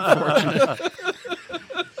 unfortunate.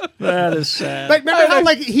 That is sad. But remember how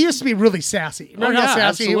like he used to be really sassy. Remember Oh, how yeah,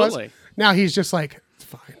 sassy he was? absolutely. Now he's just like, it's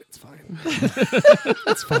fine.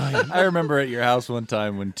 It's fine. I remember at your house one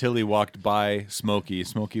time when Tilly walked by Smokey.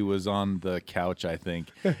 Smokey was on the couch, I think,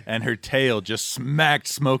 and her tail just smacked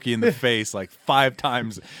Smokey in the face like 5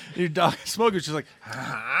 times. Your dog, Smokey was just like,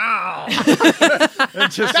 ow.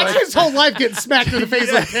 And just That's his whole life getting smacked in the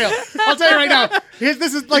face with a tail. I'll tell you right now.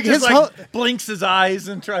 This is like his just whole. like blinks his eyes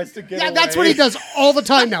and tries to get Yeah, away. that's what he does all the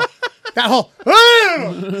time now. That whole.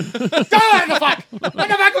 Oh, what the fuck? What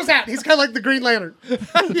the fuck was that? He's kind of like the Green Lantern.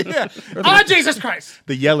 Yeah. Oh, Jesus Christ.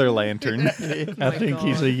 The Yeller Lantern. I think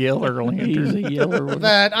he's a yeller lantern. He's a yeller one.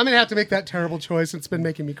 But I'm going to have to make that terrible choice. It's been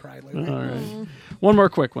making me cry lately. All right. One more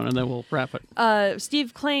quick one, and then we'll wrap it.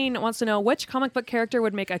 Steve Klain wants to know which comic book character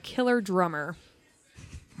would make a killer drummer.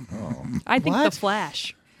 I think What? the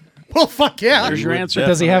Flash. Well, fuck yeah. There's your answer.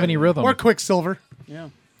 Does he have any rhythm? Or Quicksilver. Yeah.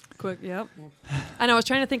 Quick, yep. I know. I was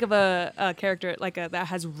trying to think of a character that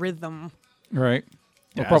has rhythm. Right.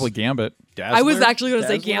 Well, probably Gambit. Dazzler? I was actually going to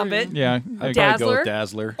say Dazzler? Gambit. Yeah. I'd probably go with Dazzler?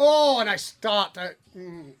 Dazzler. Oh, and I stopped.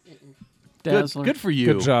 Dazzler. Good for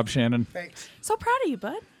you. Good job, Shannon. Thanks. So proud of you,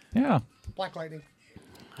 bud. Yeah. Black Lightning.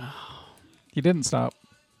 You didn't stop.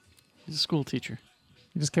 He's a school teacher.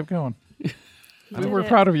 You just kept going. did We're it.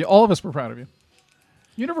 proud of you. All of us were proud of you.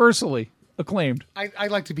 Universally acclaimed. I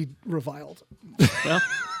like to be reviled. Well,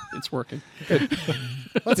 it's working.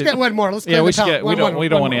 Let's get one more. Let's Yeah, clear we the should palate. get. We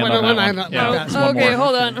don't want to end on that one. Yeah, Yeah. just one Okay, more.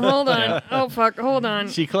 hold on, hold on. Oh fuck, hold on.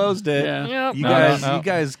 She closed it. Yeah. Yep. You No, guys, no. you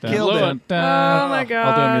guys Dun, killed dun, it. dun. Oh my god.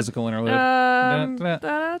 I'll do a musical interlude. Dun,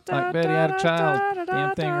 dun. Like Betty had a child.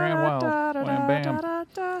 Damn thing ran wild. Wham, bam.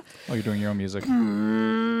 Oh, you're doing your own music.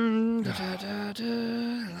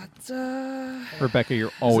 Rebecca,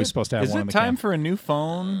 you're always supposed to have Is one it in the time can. for a new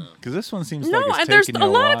phone? Because this one seems No, like it's and there's taking a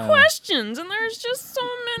you lot while. of questions, and there's just so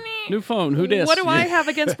many. New phone. Who dis? What do I have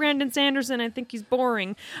against Brandon Sanderson? I think he's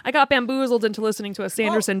boring. I got bamboozled into listening to a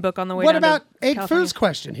Sanderson book on the way What down about to Egg California. Foo's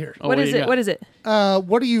question here? Oh, What do is you it? got? What is it?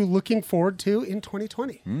 What are you looking forward to in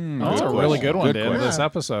 2020? That's a really good one Good to end question. this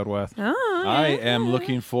episode with. Oh, I am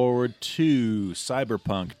looking forward to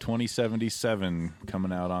Cyberpunk 2077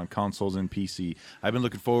 coming out on consoles and PC. I've been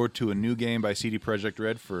looking forward to a new game by CD Projekt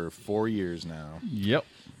Red for 4 years now. Yep.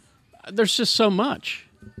 There's just so much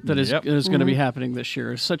that is Yep. going to be happening this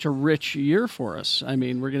year. It's such a rich year for us. I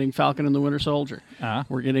mean, we're getting Falcon and the Winter Soldier.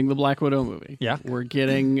 We're getting the Black Widow movie. Yeah. We're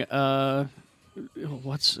getting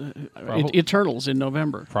Eternals in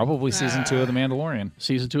November. Probably season 2 of The Mandalorian.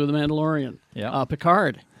 Season 2 of The Mandalorian. Yeah.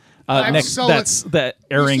 Picard. I'm Next, so that's that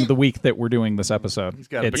airing see- the week that we're doing this episode. He's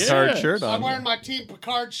got a It's- Picard Yes. shirt I'm on. wearing my Team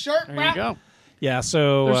Picard shirt. There you go. Yeah,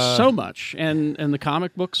 so There's so much, and the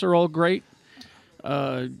comic books are all great.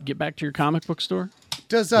 Get back to your comic book store.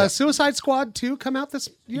 Does Suicide Squad 2 come out this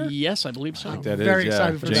year? Yes, I believe so. That is, Very yeah,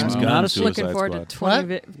 excited for James that. Gunn, Not a- Suicide looking forward Squad. to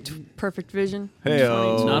 20 What? Perfect Vision.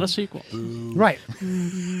 Hey-o. It's not a sequel. Right.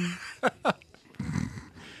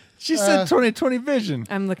 She said 2020 Vision.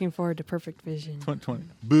 I'm looking forward to Perfect Vision. 2020.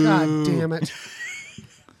 God damn it.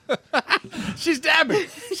 She's dabbing.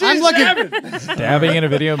 I'm looking. dabbing in a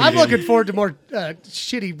video I'm medium. looking forward to more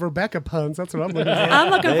shitty Rebecca puns. That's what I'm looking for. I'm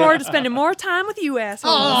looking forward to spending more time with you,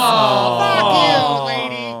 assholes. Fuck you,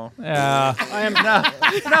 lady. Yeah. I am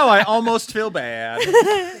now I almost feel bad.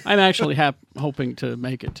 I'm actually hoping to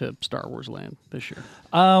make it to Star Wars Land this year.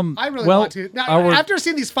 I really Well, want to. Now, our- after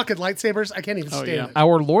seeing these fucking lightsabers, I can't even stand yeah. it.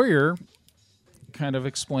 Our lawyer kind of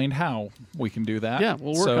explained how we can do that. Yeah,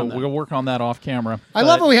 we'll work so on that. we'll work on that off camera. I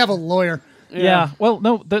love when we have a lawyer. Yeah. Well,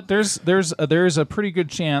 no, there's a pretty good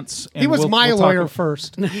chance. And He was we'll my talk lawyer about-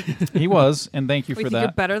 first. He was, and thank you We for think you're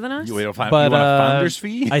that. better than us? You want But a founder's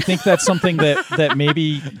fee? I think that's something that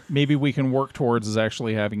maybe we can work towards is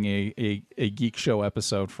actually having a geek show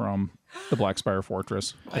episode from the Black Spire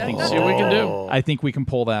Fortress. I think See what we can do. I think we can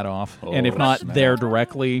pull that off, and if not there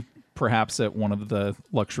directly, perhaps at one of the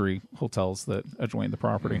luxury hotels that adjoin the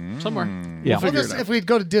property. Somewhere. Yeah. Well, if we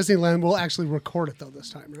go to Disneyland, we'll actually record it, though, this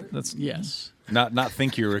time, right? That's Yes, Not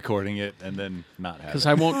think you're recording it and then not have because it.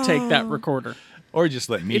 I won't take that recorder. Or just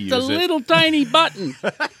let me It's use a it. little tiny button.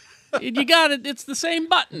 You got it. It's the same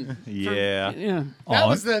button. Yeah. Yeah. That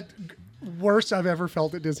was the worst I've ever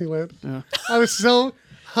felt at Disneyland. Yeah. I was so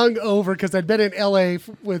hung over because I'd been in LA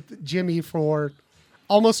with Jimmy for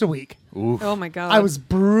almost a week. Oh my god. I was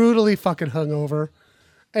brutally fucking hungover,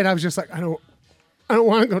 and I was just like, I don't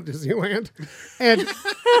want to go to Disneyland. And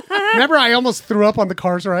remember, I almost threw up on the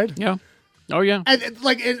Cars ride. Yeah. Oh yeah.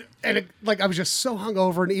 And I was just so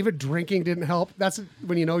hungover, and even drinking didn't help. That's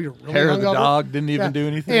when you know you're really Hair hungover. of the dog didn't even do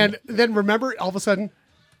anything. And then remember, all of a sudden,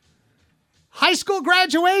 high school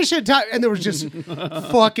graduation time, and there was just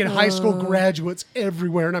fucking high school graduates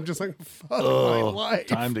everywhere, and I'm just like, fuck my life.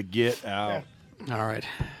 Time to get out. All right.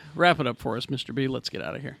 Wrap it up for us, Mr. B. Let's get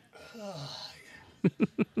out of here.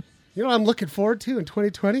 You know what I'm looking forward to in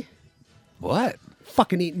 2020? What?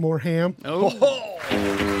 Fucking eating more ham.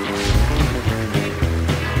 Oh.